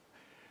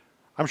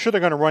 I'm sure they're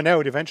going to run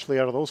out eventually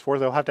out of those 4.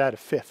 They'll have to add a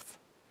 5th.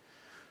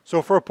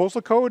 So for a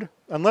postal code,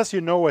 unless you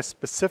know a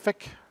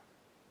specific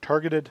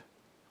targeted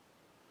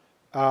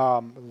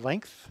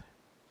length,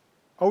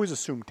 always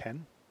assume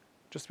 10,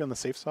 just to be on the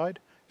safe side,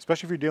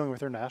 especially if you're dealing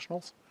with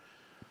internationals.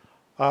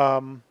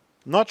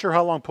 Not sure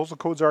how long postal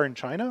codes are in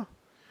China,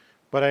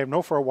 but I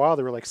know for a while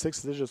they were like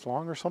 6 digits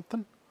long or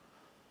something.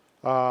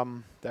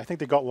 I think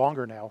they got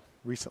longer now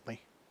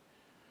recently.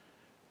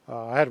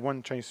 I had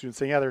one Chinese student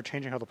say, yeah, they're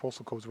changing how the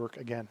postal codes work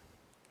again.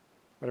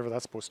 Whatever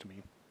that's supposed to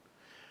mean.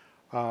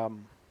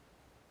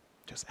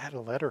 Just add a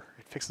letter.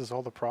 It fixes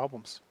all the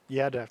problems.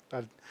 You add a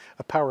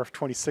power of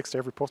 26 to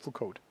every postal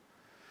code.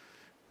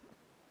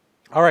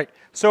 All right,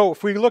 so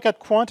if we look at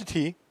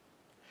quantity,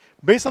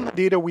 based on the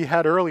data we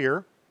had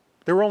earlier,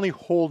 there were only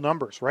whole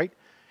numbers, right?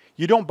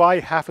 You don't buy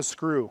half a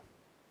screw.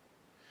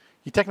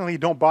 You technically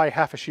don't buy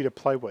half a sheet of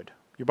plywood.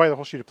 You buy the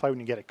whole sheet of plywood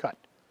and you get it cut.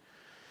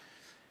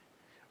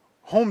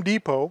 Home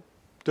Depot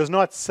does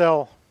not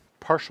sell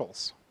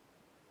partials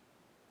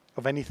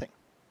of anything.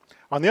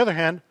 On the other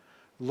hand,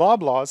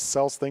 Loblaws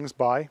sells things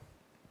by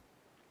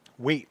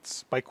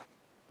weights, by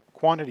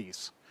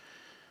quantities.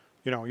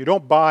 You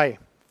don't buy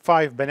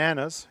 5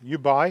 bananas, you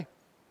buy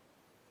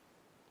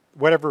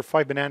whatever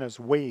 5 bananas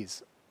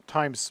weighs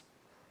times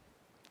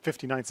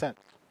 59 cents.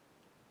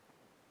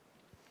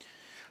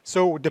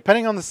 So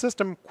depending on the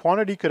system,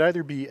 quantity could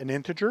either be an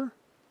integer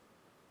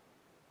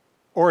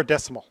or a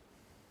decimal.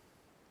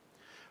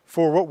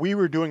 For what we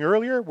were doing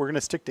earlier, we're going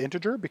to stick to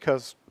integer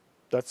because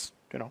that's,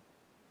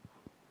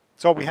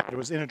 that's all we had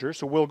was integers.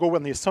 So we'll go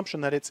on the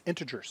assumption that it's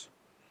integers.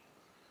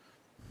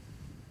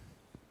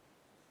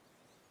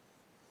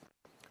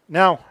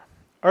 Now,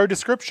 our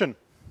description.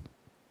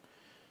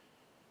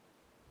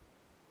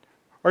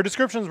 Our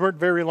descriptions weren't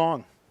very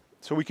long,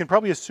 so we can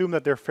probably assume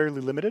that they're fairly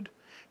limited.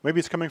 Maybe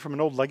it's coming from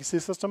an old legacy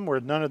system where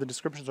none of the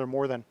descriptions are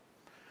more than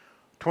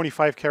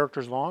 25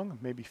 characters long,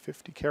 maybe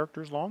 50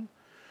 characters long.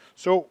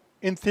 So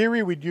in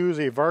theory, we'd use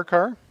a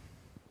varchar.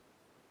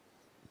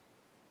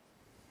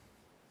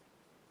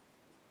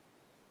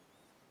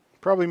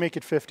 Probably make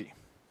it 50.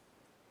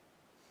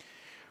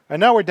 And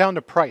now we're down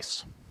to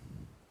price.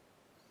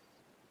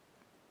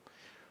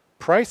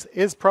 Price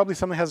is probably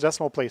something that has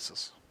decimal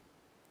places.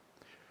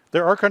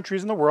 There are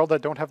countries in the world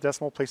that don't have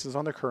decimal places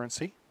on their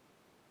currency.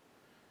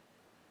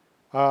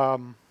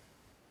 Japan,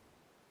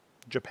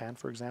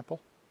 for example.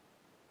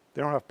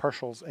 They don't have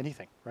partials,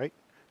 anything, right?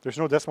 There's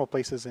no decimal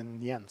places in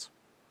yens.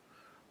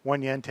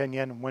 1 yen, 10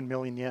 yen, 1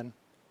 million yen.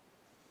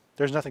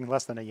 There's nothing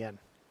less than a yen.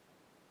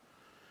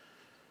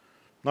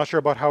 Not sure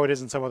about how it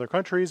is in some other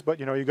countries, but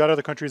you got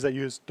other countries that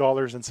use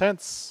dollars and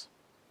cents.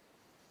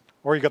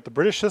 Or you got the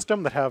British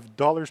system that have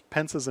dollars,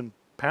 pences, and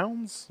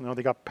pounds.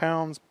 They got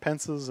pounds,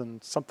 pences,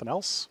 and something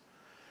else.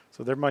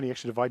 So their money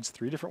actually divides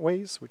 3 different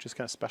ways, which is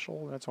kind of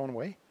special in its own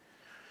way.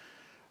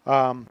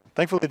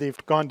 Thankfully,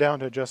 they've gone down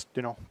to just,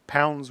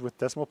 pounds with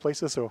decimal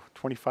places, so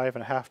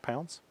 25.5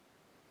 pounds.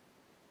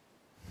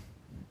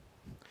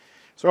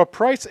 So a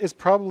price is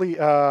probably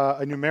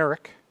a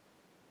numeric.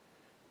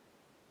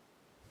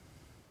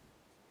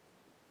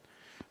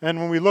 And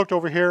when we looked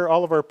over here,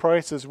 all of our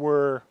prices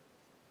were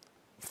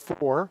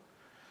 4.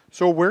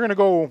 So we're going to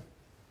go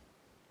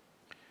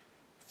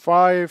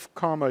 5,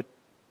 that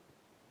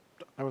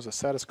was the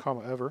saddest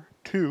comma ever,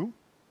 2,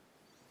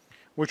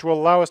 which will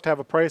allow us to have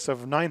a price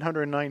of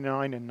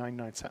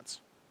 $999.99.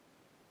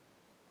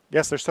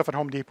 Yes, there's stuff at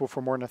Home Depot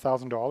for more than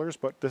 $1,000,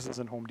 but this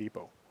isn't Home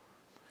Depot.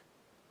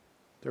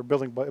 They're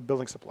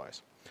building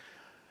supplies.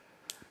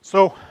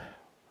 So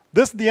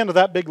this is the end of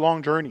that big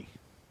long journey.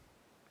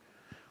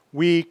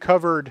 We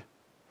covered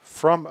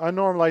from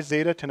unnormalized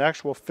data to an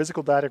actual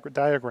physical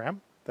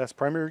diagram. That's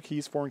primary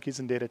keys, foreign keys,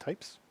 and data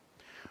types.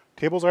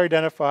 Tables are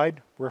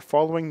identified. We're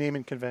following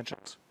naming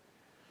conventions.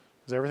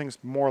 Because everything's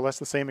more or less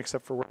the same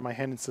except for where my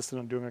hand insisted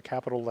on doing a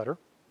capital letter.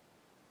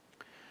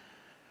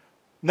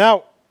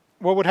 Now,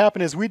 what would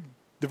happen is we'd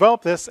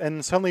develop this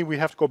and suddenly we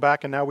have to go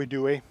back and now we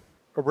do a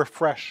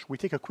refresh. We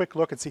take a quick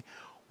look and see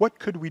what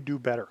could we do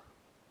better.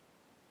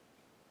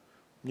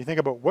 You think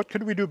about what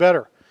could we do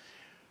better.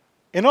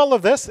 In all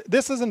of this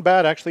isn't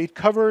bad actually. It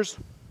covers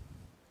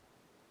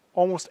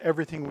almost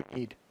everything we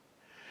need.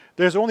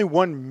 There's only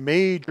one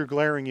major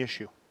glaring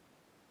issue.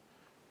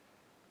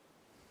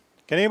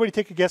 Can anybody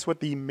take a guess what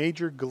the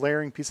major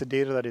glaring piece of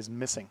data that is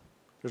missing?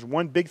 There's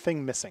one big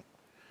thing missing.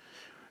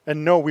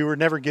 And no, we were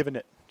never given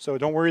it. So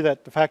don't worry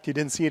that the fact you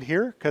didn't see it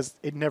here, because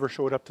it never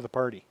showed up to the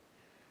party.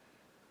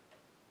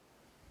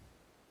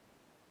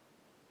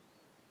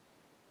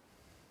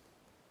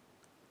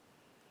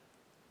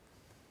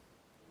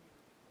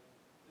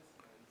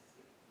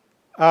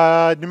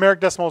 Numeric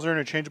decimals are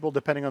interchangeable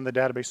depending on the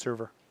database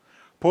server.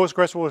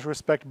 Postgres will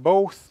respect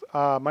both.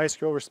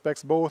 MySQL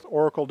respects both.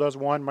 Oracle does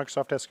one.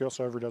 Microsoft SQL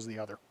Server does the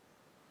other.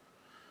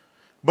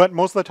 But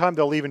most of the time,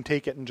 they'll even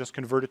take it and just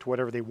convert it to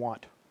whatever they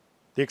want.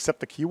 They accept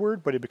the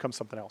keyword, but it becomes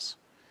something else.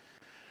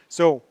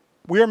 So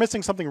we are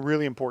missing something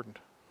really important.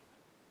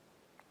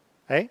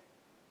 Hey?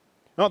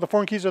 No, the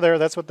foreign keys are there.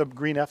 That's what the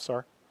green Fs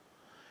are.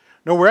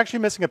 No, we're actually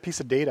missing a piece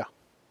of data.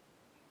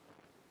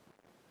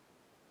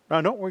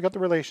 No, we got the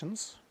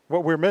relations.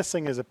 What we're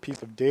missing is a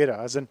piece of data,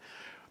 as in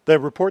the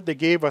report they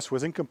gave us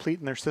was incomplete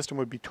and their system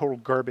would be total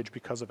garbage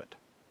because of it.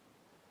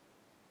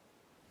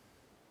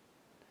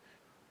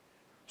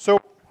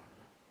 So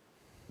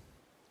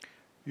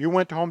you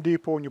went to Home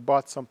Depot and you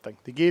bought something.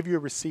 They gave you a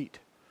receipt.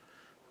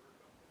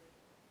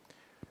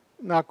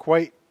 Not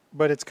quite,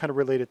 but it's kind of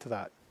related to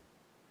that.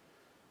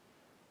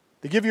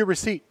 They give you a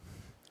receipt.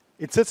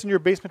 It sits in your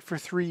basement for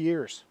 3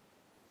 years.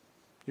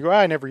 You go,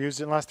 I never used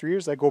it in the last 3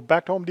 years. I go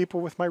back to Home Depot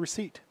with my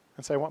receipt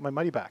and say, I want my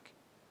money back.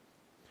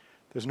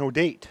 There's no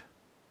date.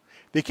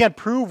 They can't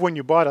prove when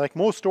you bought it. Like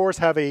most stores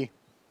have a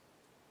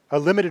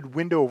limited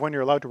window of when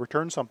you're allowed to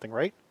return something,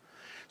 right?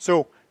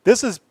 So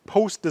this is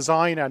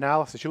post-design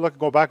analysis. You look,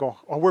 go back, go,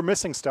 oh, we're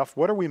missing stuff.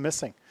 What are we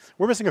missing?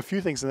 We're missing a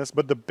few things in this,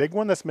 but the big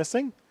one that's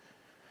missing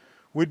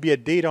would be a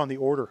date on the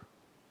order.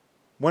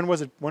 When was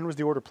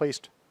the order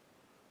placed?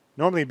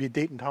 Normally it'd be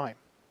date and time.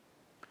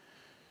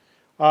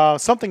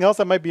 Something else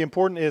that might be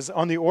important is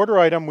on the order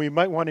item, we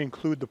might want to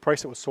include the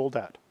price it was sold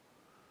at.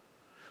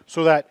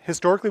 So that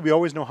historically we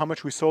always know how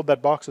much we sold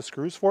that box of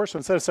screws for. So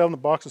instead of selling the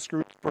box of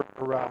screws for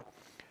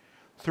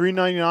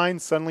 $3.99,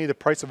 suddenly the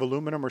price of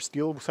aluminum or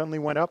steel suddenly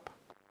went up.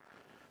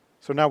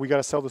 So now we got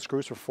to sell the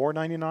screws for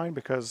 $4.99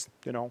 because,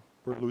 you know,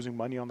 we're losing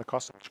money on the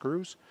cost of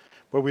screws.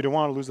 But we don't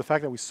want to lose the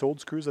fact that we sold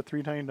screws at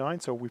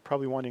 $3.99, so we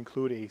probably want to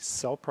include a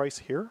sell price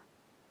here.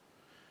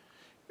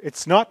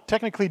 It's not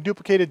technically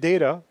duplicated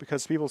data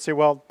because people say,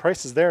 well,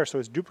 price is there, so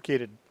it's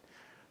duplicated.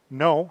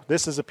 No,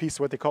 this is a piece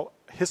of what they call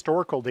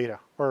historical data,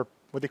 or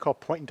what they call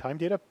point-in-time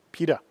data,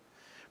 PIDA,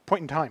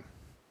 point-in-time.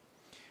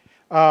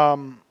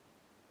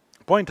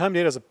 Point-in-time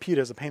data is a PIDA,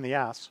 is a pain in the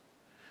ass,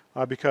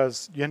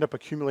 because you end up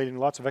accumulating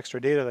lots of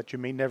extra data that you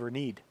may never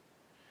need.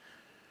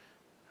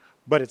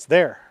 But it's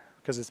there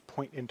because it's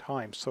point in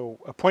time. So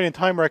a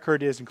point-in-time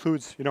record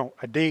includes, you know,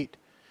 a date,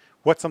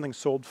 what something's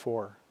sold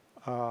for,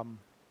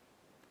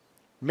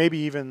 maybe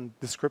even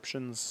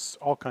descriptions,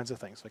 all kinds of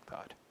things like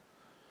that.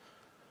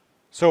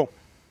 So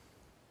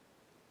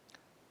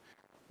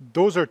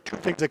those are two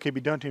things that can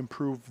be done to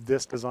improve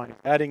this design.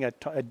 Adding a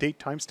date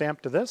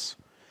timestamp to this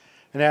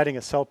and adding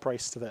a sell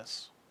price to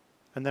this.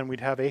 And then we'd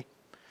have a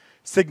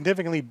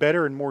significantly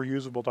better and more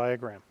usable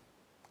diagram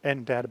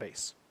and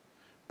database.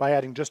 By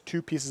adding just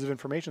two pieces of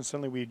information,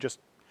 suddenly we just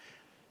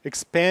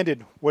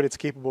expanded what it's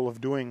capable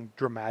of doing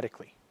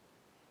dramatically.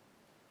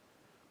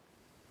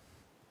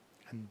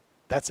 And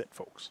that's it,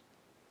 folks.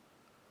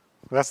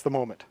 That's the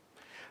moment.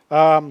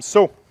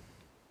 So,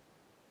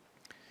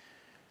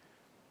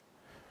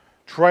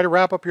 try to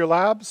wrap up your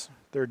labs.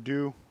 They're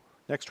due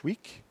next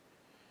week.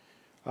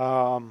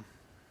 Actually,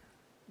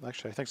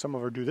 I think some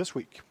of them are due this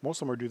week. Most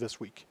of them are due this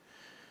week.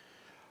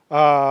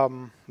 I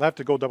have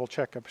to go double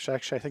check.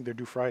 Actually, I think they're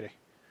due Friday,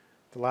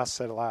 the last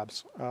set of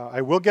labs.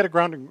 I will get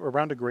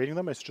around to grading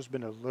them. It's just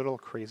been a little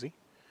crazy.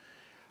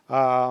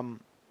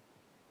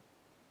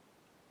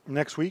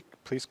 Next week,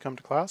 please come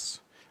to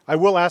class. I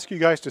will ask you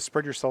guys to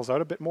spread yourselves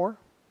out a bit more.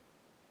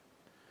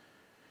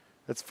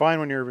 It's fine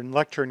when you're in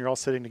lecture and you're all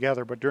sitting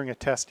together, but during a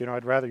test, you know,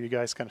 I'd rather you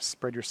guys kind of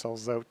spread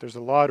yourselves out. There's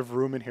a lot of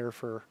room in here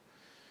for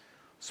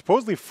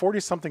supposedly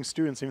 40-something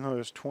students, even though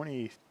there's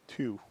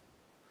 22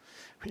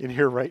 in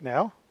here right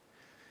now.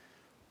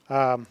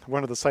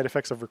 One of the side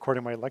effects of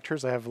recording my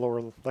lectures, I have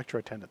lower lecture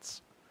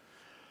attendance.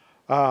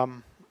 Yeah,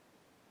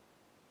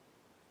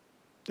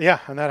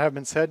 and that having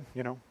been said,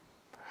 you know,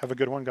 have a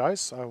good one,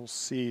 guys. I will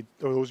see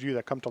those of you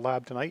that come to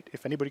lab tonight,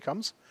 if anybody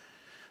comes.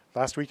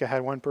 Last week I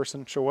had one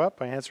person show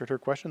up, I answered her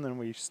question, then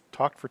we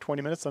talked for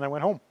 20 minutes, and I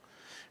went home.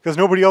 Because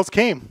nobody else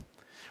came.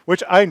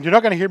 Which, you're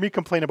not going to hear me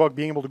complain about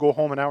being able to go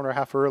home an hour and a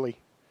half early.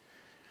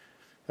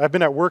 I've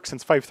been at work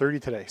since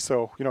 5:30 today,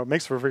 so, you know, it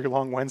makes for a very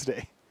long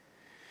Wednesday.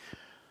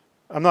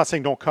 I'm not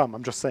saying don't come,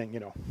 I'm just saying, you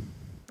know,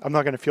 I'm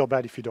not going to feel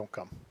bad if you don't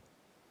come.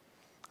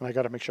 And I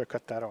got to make sure I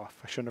cut that off.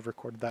 I shouldn't have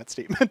recorded that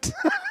statement.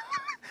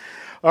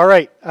 All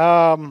right.